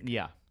something big.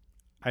 Yeah.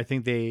 I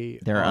think they're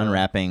are-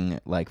 unwrapping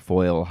like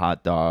foil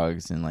hot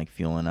dogs and like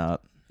fueling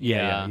up.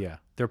 Yeah.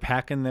 They're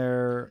packing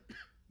their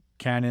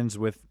cannons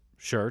with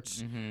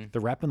shirts. Mm-hmm. They're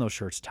wrapping those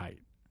shirts tight.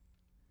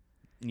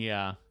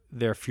 Yeah.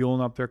 They're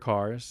fueling up their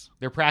cars.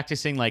 They're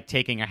practicing like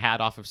taking a hat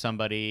off of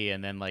somebody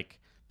and then like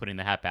putting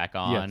the hat back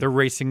on. Yeah, they're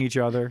racing each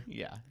other.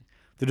 Yeah.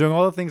 They're doing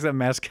all the things that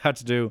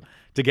mascots do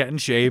to get in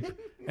shape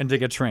and to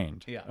get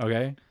trained. Yeah.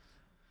 Okay.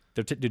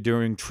 They're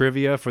doing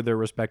trivia for their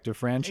respective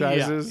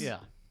franchises. Yeah.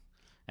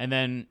 And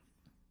then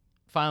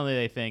finally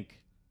they think,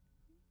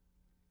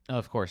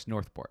 of course,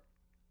 Northport.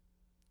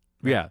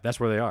 Yeah, that's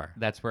where they are.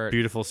 That's where.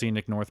 Beautiful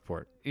scenic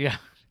Northport, Yeah.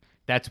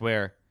 That's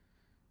where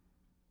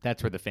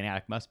the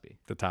Fanatic must be.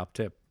 the top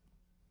tip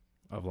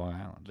of Long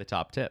Island. The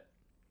top tip.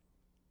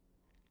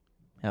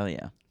 Hell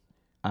yeah.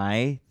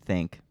 I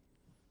think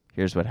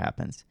here's what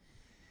happens.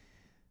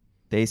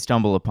 They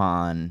stumble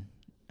upon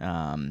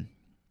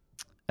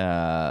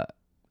a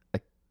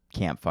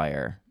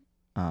campfire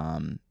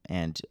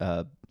and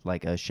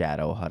like a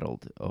shadow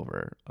huddled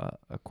over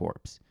a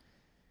corpse.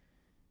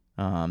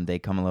 They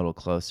come a little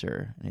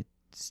closer and it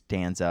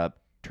stands up,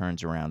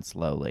 turns around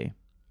slowly,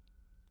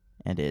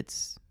 and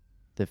it's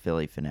the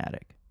Philly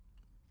Fanatic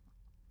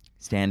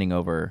standing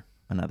over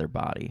another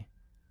body.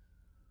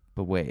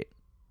 But wait,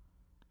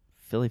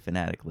 Philly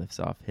Fanatic lifts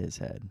off his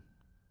head.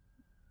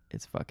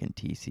 It's fucking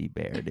TC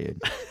Bear,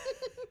 dude.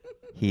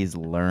 He's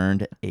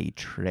learned a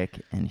trick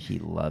and he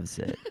loves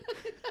it.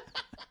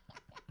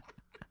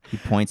 He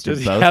points to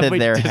both of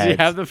their does heads.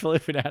 he have the Philly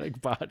Fanatic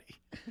body?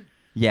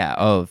 Yeah.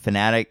 Oh, the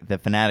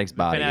Fanatic's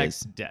body Fanatic's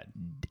is dead.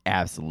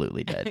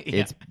 absolutely dead.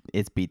 Yeah.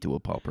 It's beat to a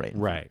pulp right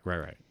now.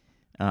 Right.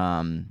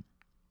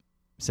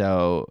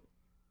 So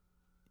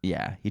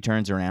yeah, he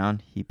turns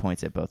around, he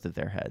points at both of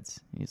their heads.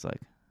 He's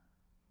like,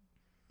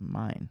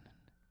 mine.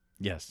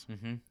 Yes.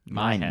 Mm-hmm.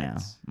 Mine now.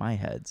 My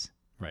heads.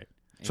 Right.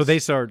 So they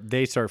start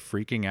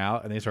freaking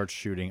out and they start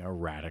shooting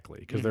erratically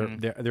because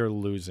Mhm. they're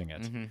losing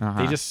it. Mm-hmm.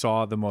 Uh-huh. They just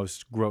saw the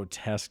most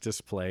grotesque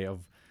display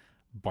of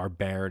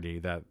barbarity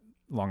that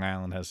Long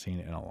Island has seen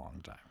in a long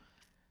time.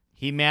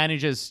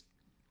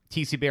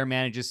 TC Bear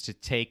manages to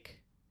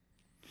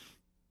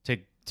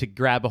to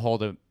grab a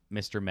hold of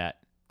Mr. Met,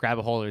 grab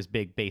a hold of his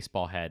big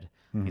baseball head.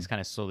 Mhm. He's kind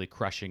of slowly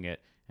crushing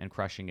it and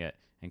crushing it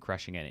and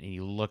crushing it. And he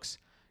looks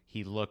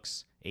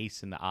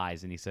Ace in the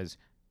eyes and he says,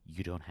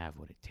 "You don't have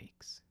what it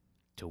takes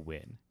to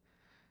win."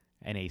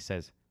 And Ace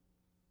says,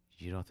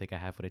 "You don't think I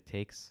have what it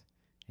takes?"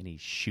 And he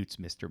shoots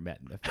Mr. Met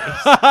in the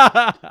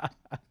face.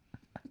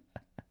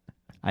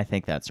 I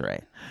think that's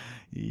right.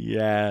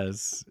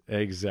 Yes,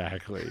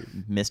 exactly.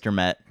 Mr.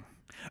 Met.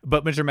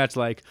 But Mr. Met's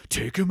like,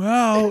 take him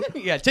out,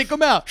 Yeah, take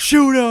him out.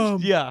 shoot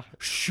him, Yeah.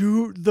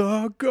 shoot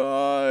the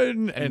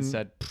gun, And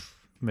said,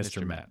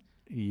 Mr. Mr. Met.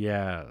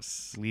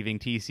 Yes, leaving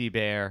TC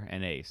Bear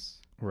and Ace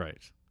right.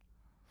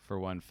 for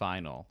one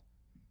final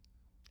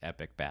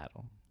epic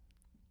battle.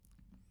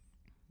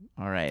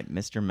 All right,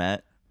 Mr.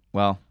 Met.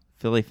 Well,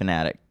 Philly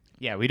Fanatic.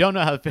 Yeah, we don't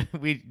know how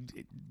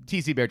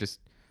TC Bear just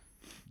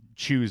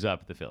chews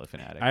up the Philly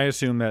Fanatic. I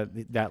assume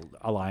that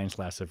alliance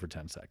lasted for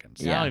 10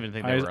 seconds. I Yeah. don't even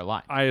think they were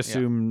aligned. I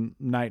assume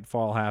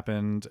Nightfall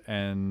happened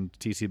and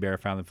TC Bear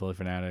found the Philly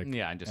Fanatic.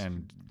 Yeah, and just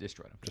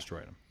destroyed him.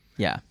 destroyed him.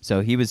 Yeah,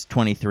 so he was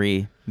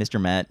 23.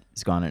 Mr. Met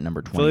is gone at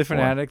number 24. Philly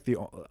Fanatic,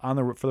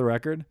 for the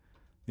record,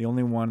 the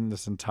only one in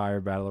this entire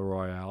Battle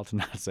Royale to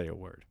not say a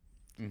word.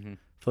 Mm-hmm.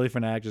 Philly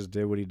Fanatic just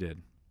did what he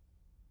did.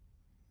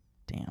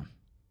 Damn.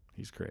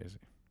 He's crazy.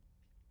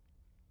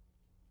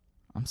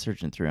 I'm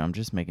searching through. I'm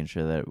just making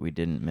sure that we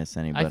didn't miss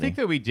anybody. I think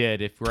that we did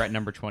if we're at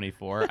number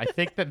 24. I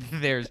think that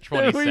there's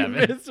 27. We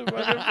missed some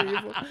other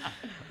people.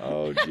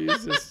 Oh,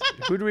 Jesus.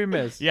 Who do we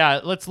miss?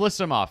 Yeah, let's list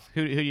them off.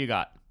 Who you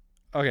got?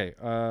 Okay.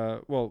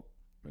 Well,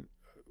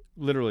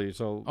 literally.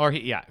 So,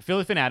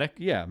 Philly Fanatic.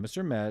 yeah,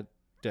 Mr. Met,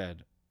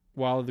 dead.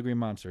 Wild the Green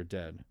Monster,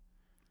 dead.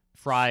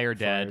 Fryer Fryer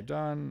dead.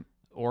 done.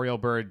 Oriole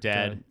Bird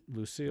dead.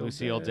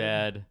 Lucille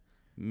dead.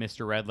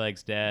 Mr.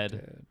 Redlegs dead.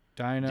 Dead.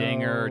 Dino.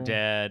 Dinger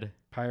dead.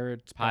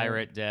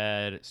 Pirate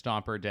dead.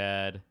 Stomper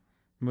dead.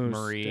 Moose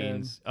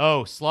Marines. dead.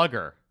 Oh,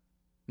 Slugger.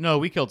 No,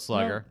 we killed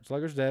Slugger. No,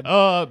 Slugger's dead.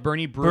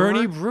 Bernie Brewer.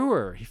 Bernie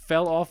Brewer. He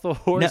fell off the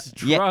horse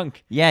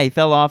drunk. Yeah, he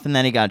fell off and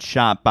then he got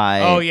shot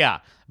by. Oh yeah,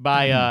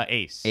 by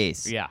Ace.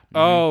 Ace. Yeah.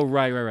 Oh,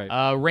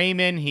 right.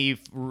 Raymond, he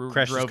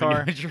Crashed his drove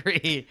car. into a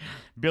tree.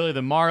 Billy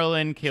the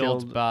Marlin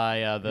killed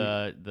by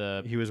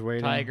the He was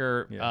waiting.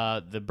 tiger.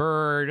 Yeah. The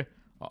bird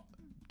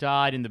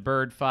died in the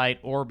bird fight.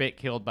 Orbit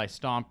killed by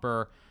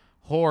Stomper.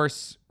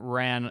 Horse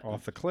ran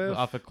Off the cliff.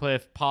 Off a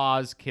cliff.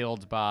 Paws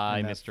killed by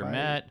In that Mr. fight.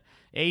 Met.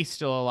 Ace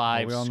still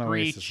alive. we all know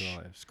Ace is Screech. still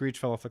alive. Screech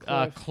fell off the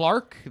cliff.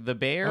 Clark the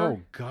bear.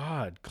 Oh,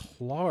 God.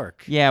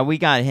 Clark. Yeah, we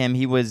got him.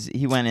 He went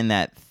in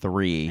that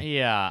 3.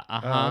 Yeah.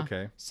 Oh,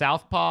 okay.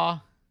 Southpaw.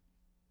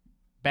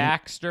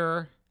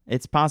 Baxter.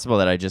 It's possible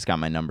that I just got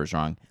my numbers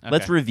wrong. Okay.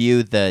 Let's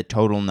review the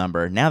total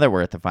number. Now that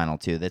we're at the final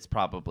 2, this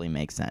probably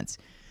makes sense.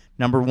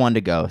 Number 1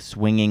 to go,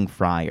 Swinging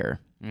Friar.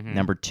 Mhm.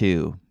 Number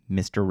 2,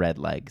 Mr.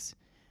 Redlegs.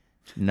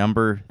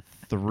 Number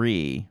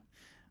 3,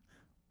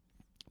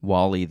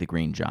 Wally the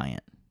Green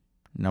Giant.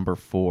 Number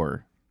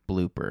 4,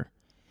 Blooper.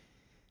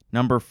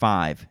 Number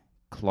 5,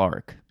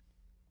 Clark.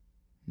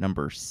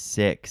 Number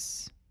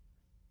 6,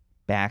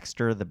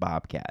 Baxter the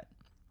Bobcat.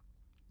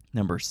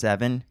 Number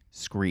 7,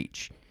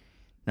 Screech.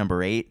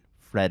 Number 8,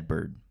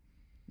 Fredbird.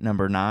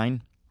 Number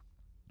 9,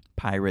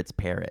 Pirate's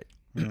Parrot.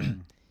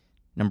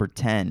 Number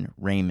 10,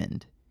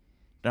 Raymond.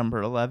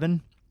 Number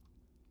 11,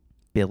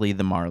 Billy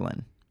the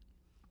Marlin.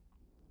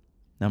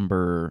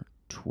 Number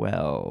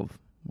 12,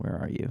 where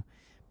are you?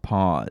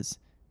 Pause.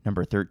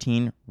 Number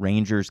 13,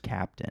 Rangers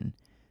Captain.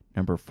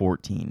 Number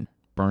 14,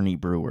 Bernie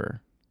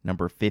Brewer.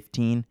 Number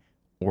 15,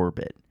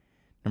 Orbit.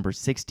 Number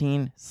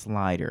 16,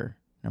 Slider.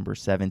 Number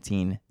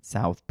 17,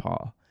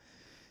 Southpaw.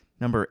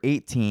 Number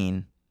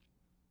 18,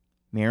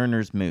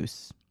 Mariner's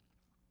Moose.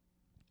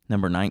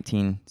 Number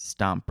 19,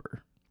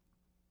 Stomper.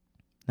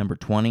 Number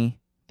 20,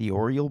 the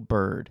Oriole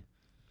Bird.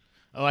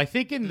 Oh, I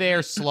think in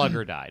there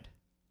Slugger died.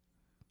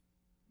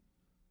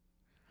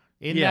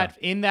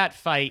 In that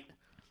fight.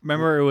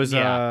 Remember, it was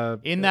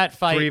in that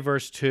fight 3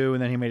 verse 2,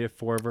 and then he made it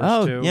 4 verse 2.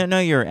 Oh, yeah, no,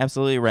 you're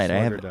absolutely right.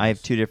 Slugger I have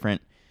dies. 2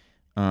 different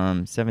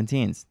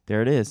 17s.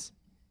 There it is.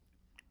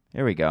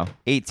 There we go.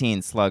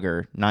 18,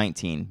 Slugger.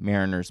 19,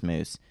 Mariner's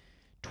Moose.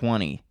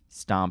 20,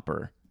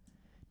 Stomper.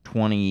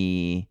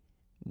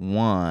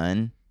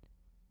 21,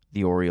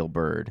 the Oriole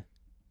Bird.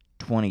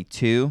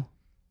 22,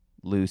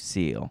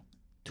 Lucille.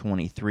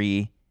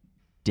 23,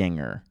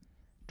 Dinger.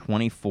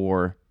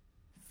 24,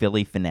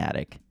 Philly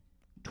Fanatic.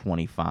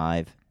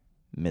 25,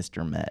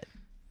 Mr. Met.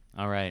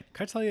 All right.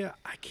 Can I tell you,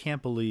 I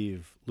can't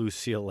believe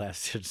Lucille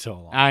lasted so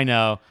long. I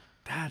know.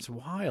 That's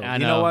wild. I You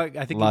know. know what?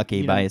 I think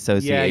Lucky by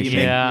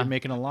association. You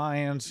make an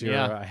alliance. You're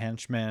Yeah. a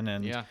henchman,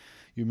 and Yeah.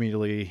 you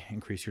immediately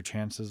increase your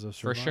chances of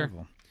For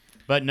survival. sure.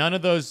 But none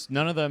of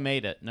them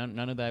made it.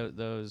 None of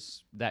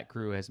that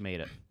crew has made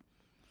it.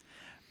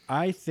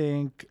 I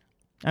think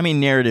I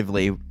mean,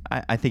 narratively,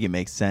 I think it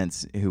makes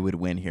sense who would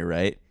win here,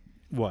 right?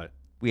 what?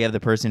 We have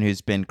the person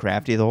who's been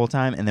crafty the whole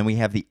time, and then we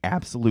have the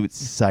absolute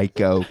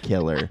psycho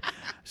killer.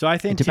 So I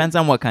It think depends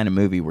on what kind of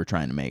movie we're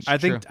trying to make. I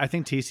think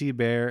TC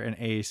Bear and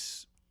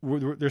Ace,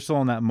 they're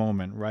still in that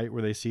moment, right,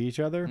 where they see each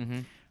other. Mm-hmm.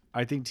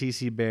 I think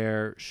TC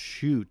Bear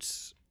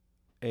shoots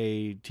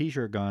a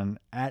t-shirt gun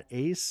at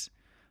Ace,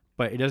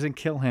 but it doesn't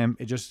kill him.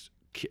 It just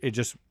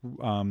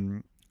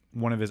one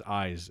of his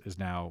eyes is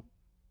now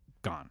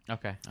gone.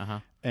 Okay.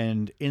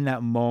 And in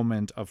that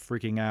moment of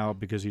freaking out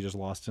because he just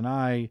lost an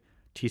eye,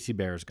 TC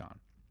Bear is gone.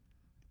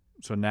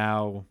 So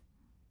now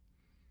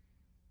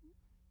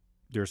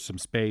there's some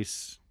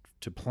space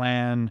to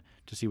plan,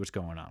 to see what's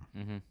going on.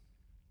 Mm-hmm.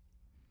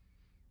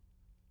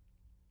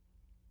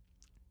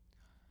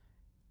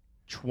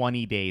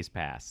 20 days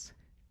pass.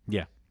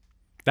 Yeah.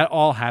 That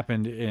all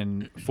happened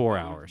in 4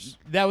 hours.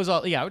 That was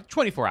all. Yeah,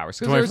 24 hours.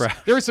 'Cause 24 hours.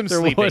 There was some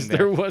sleeping there.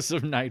 There was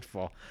some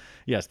nightfall.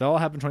 Yes, that all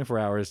happened 24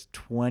 hours.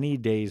 20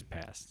 days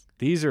passed.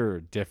 These are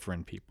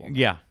different people.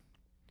 Yeah.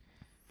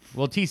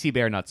 Well, TC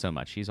Bear, not so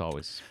much. He's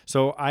always.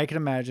 So I can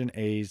imagine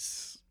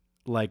Ace,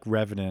 like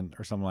Revenant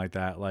or something like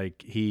that.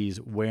 Like he's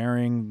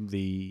wearing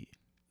the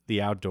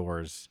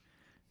outdoors.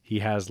 He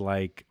has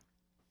like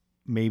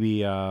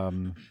maybe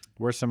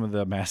where's some of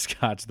the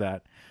mascots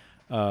that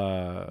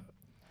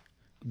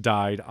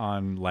died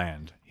on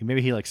land?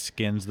 Maybe he like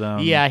skins them.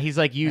 Yeah, he's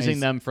like using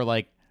he's- them for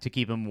like to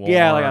keep him warm.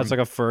 Yeah, like it's like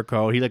a fur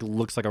coat. He like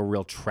looks like a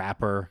real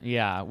trapper.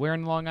 Yeah. Where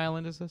in Long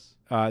Island is this?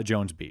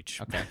 Jones Beach.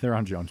 Okay. They're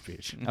on Jones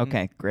Beach.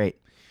 Okay, great.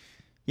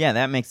 Yeah,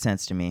 that makes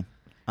sense to me.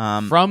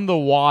 From the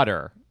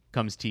water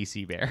comes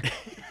TC Bear.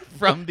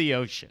 From the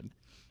ocean.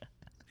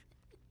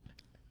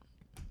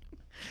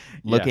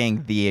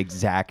 Looking the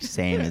exact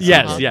same as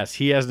Yes, him. yes.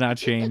 He has not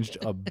changed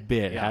a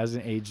bit. Yeah.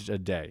 Hasn't aged a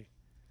day.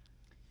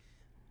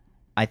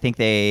 I think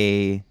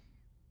they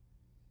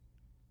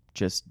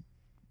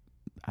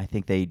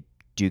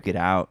duke it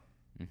out.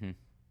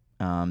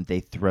 Mm-hmm. They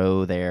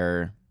throw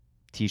their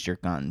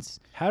t-shirt guns.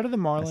 How did the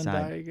Marlin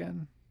Aside. die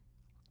again?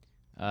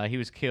 He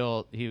was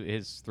killed.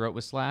 His throat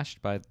was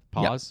slashed by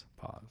paws.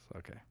 Pause.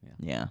 Okay.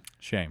 Yeah,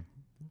 Shame.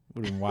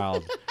 Would have been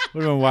wild.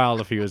 Would have been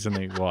wild if he was in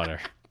the water.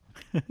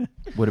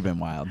 would have been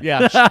wild.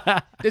 Yeah.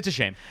 It's a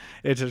shame.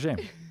 It's a shame.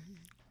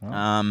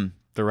 Well,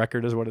 the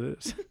record is what it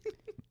is.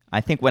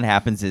 I think what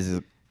happens is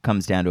it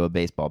comes down to a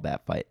baseball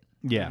bat fight,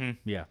 Yeah. Mhm.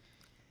 Yeah.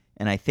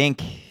 and I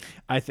think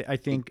I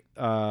think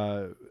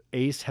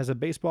Ace has a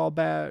baseball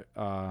bat.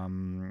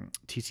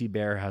 TC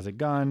Bear has a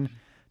gun.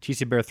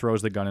 TC Bear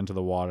throws the gun into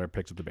the water,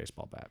 picks up the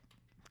baseball bat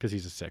because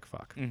he's a sick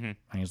fuck, Mm-hmm. and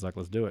he's like,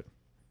 "Let's do it."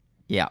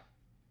 yeah,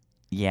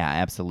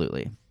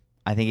 absolutely.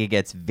 I think it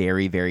gets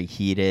very, very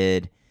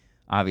heated.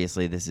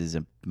 Obviously, this is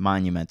a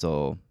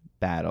monumental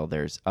battle.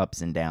 There's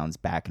ups and downs,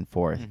 back and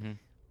forth. Mm-hmm.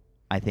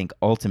 I think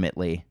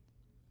ultimately,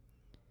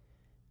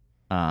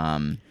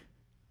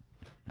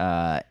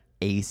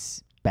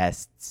 Ace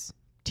bests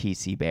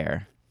TC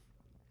Bear,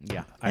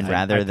 Yeah. And I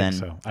rather think than-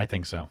 so. I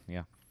think so.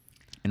 Yeah.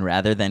 and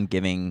rather than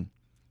giving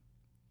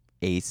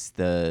Ace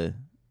the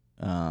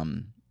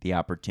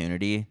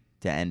opportunity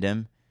to end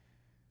him,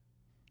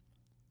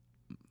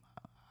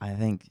 I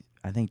think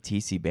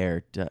TC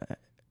Bear.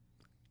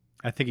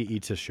 I think he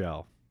eats a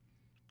shell.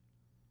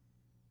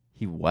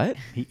 He what?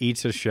 He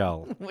eats a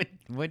shell.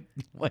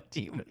 What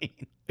do you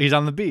mean? He's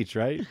on the beach,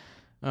 right?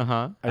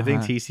 Uh-huh. I think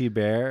Uh-huh. TC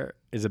Bear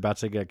is about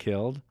to get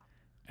killed,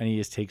 and he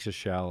just takes a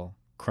shell,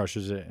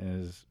 crushes it in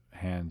his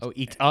hand, Oh,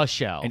 eat a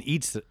shell. and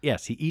eats it.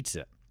 Yes, he eats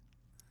it,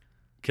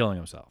 killing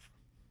himself.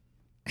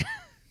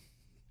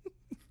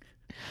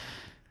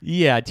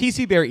 Yeah,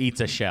 TC Bear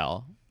eats a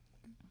shell.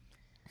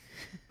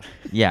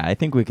 Yeah, I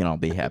think we can all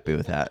be happy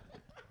with that.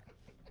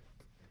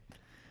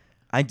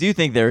 I do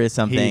think there is He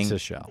something eats a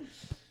shell.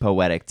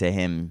 poetic to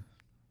him.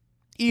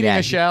 Eating Yeah,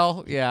 a he-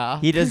 shell, yeah.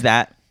 He does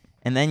that,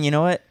 and then you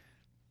know what?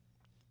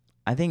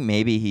 I think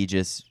maybe he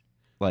just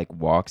like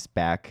walks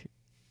back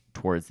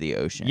towards the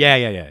ocean. Yeah.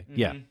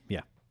 Mhm.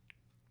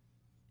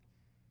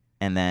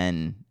 And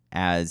then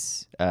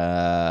as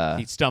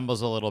He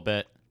stumbles a little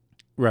bit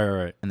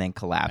Right. and then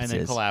collapses. and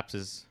then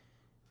collapses.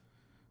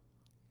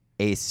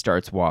 Ace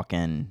starts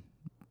walking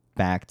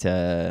back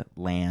to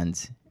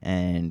land,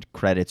 and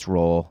credits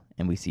roll,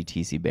 and we see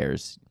TC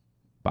Bear's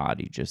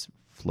body just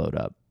float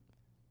up,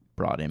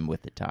 brought in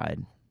with the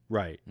tide.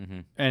 Right. Mm-hmm.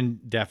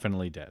 And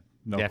definitely dead.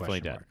 No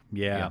Definitely question dead. mark.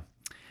 Yeah.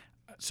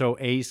 So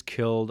Ace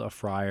killed a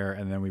friar,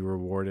 and then we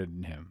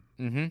rewarded him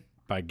Mm-hmm.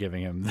 by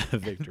giving him the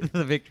victory.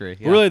 The victory.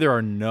 Yeah. Really, there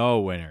are no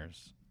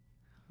winners,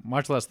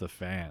 much less the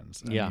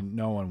fans. I Yeah. mean,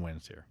 no one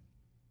wins here.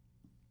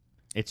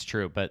 It's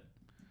true, but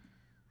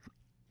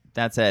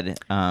That said,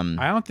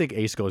 I don't think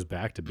Ace goes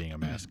back to being a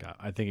mascot.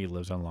 I think he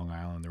lives on Long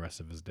Island the rest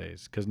of his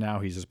days because now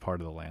he's just part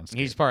of the landscape.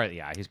 he's part of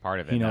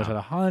it. He knows now. how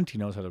to hunt. He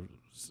knows how to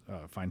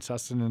find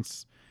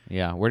sustenance.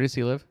 Yeah. Where does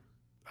he live?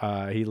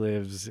 He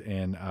lives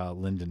in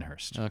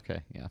Lindenhurst.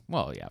 Okay. Yeah.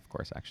 Well, yeah, of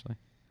course, actually.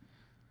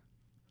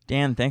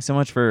 Dan, thanks so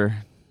much for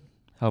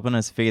helping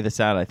us figure this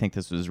out. I think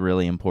this was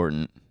really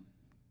important.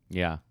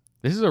 Yeah.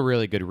 This is a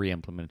really good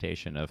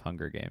re-implementation of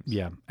Hunger Games.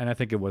 Yeah, and I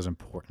think it was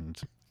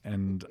important.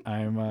 And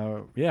I'm,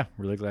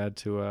 really glad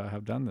to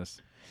have done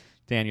this.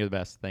 Dan, you're the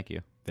best. Thank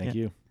you. Thank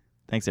Yeah. you.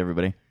 Thanks,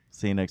 everybody.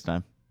 See you next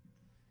time.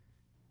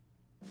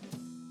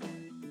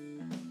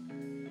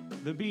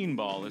 The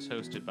Beanball is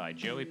hosted by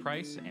Joey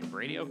Price and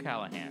Brady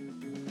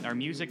O'Callahan. Our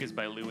music is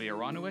by Louis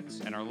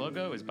Aronowitz, and our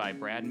logo is by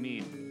Brad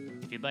Mead.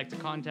 If you'd like to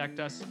contact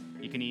us,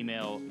 you can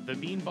email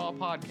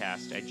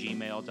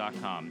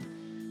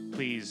thebeanballpodcast@gmail.com.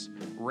 Please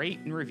rate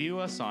and review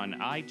us on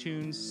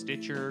iTunes,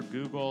 Stitcher,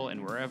 Google,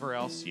 and wherever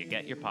else you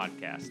get your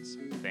podcasts.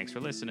 Thanks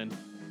for listening.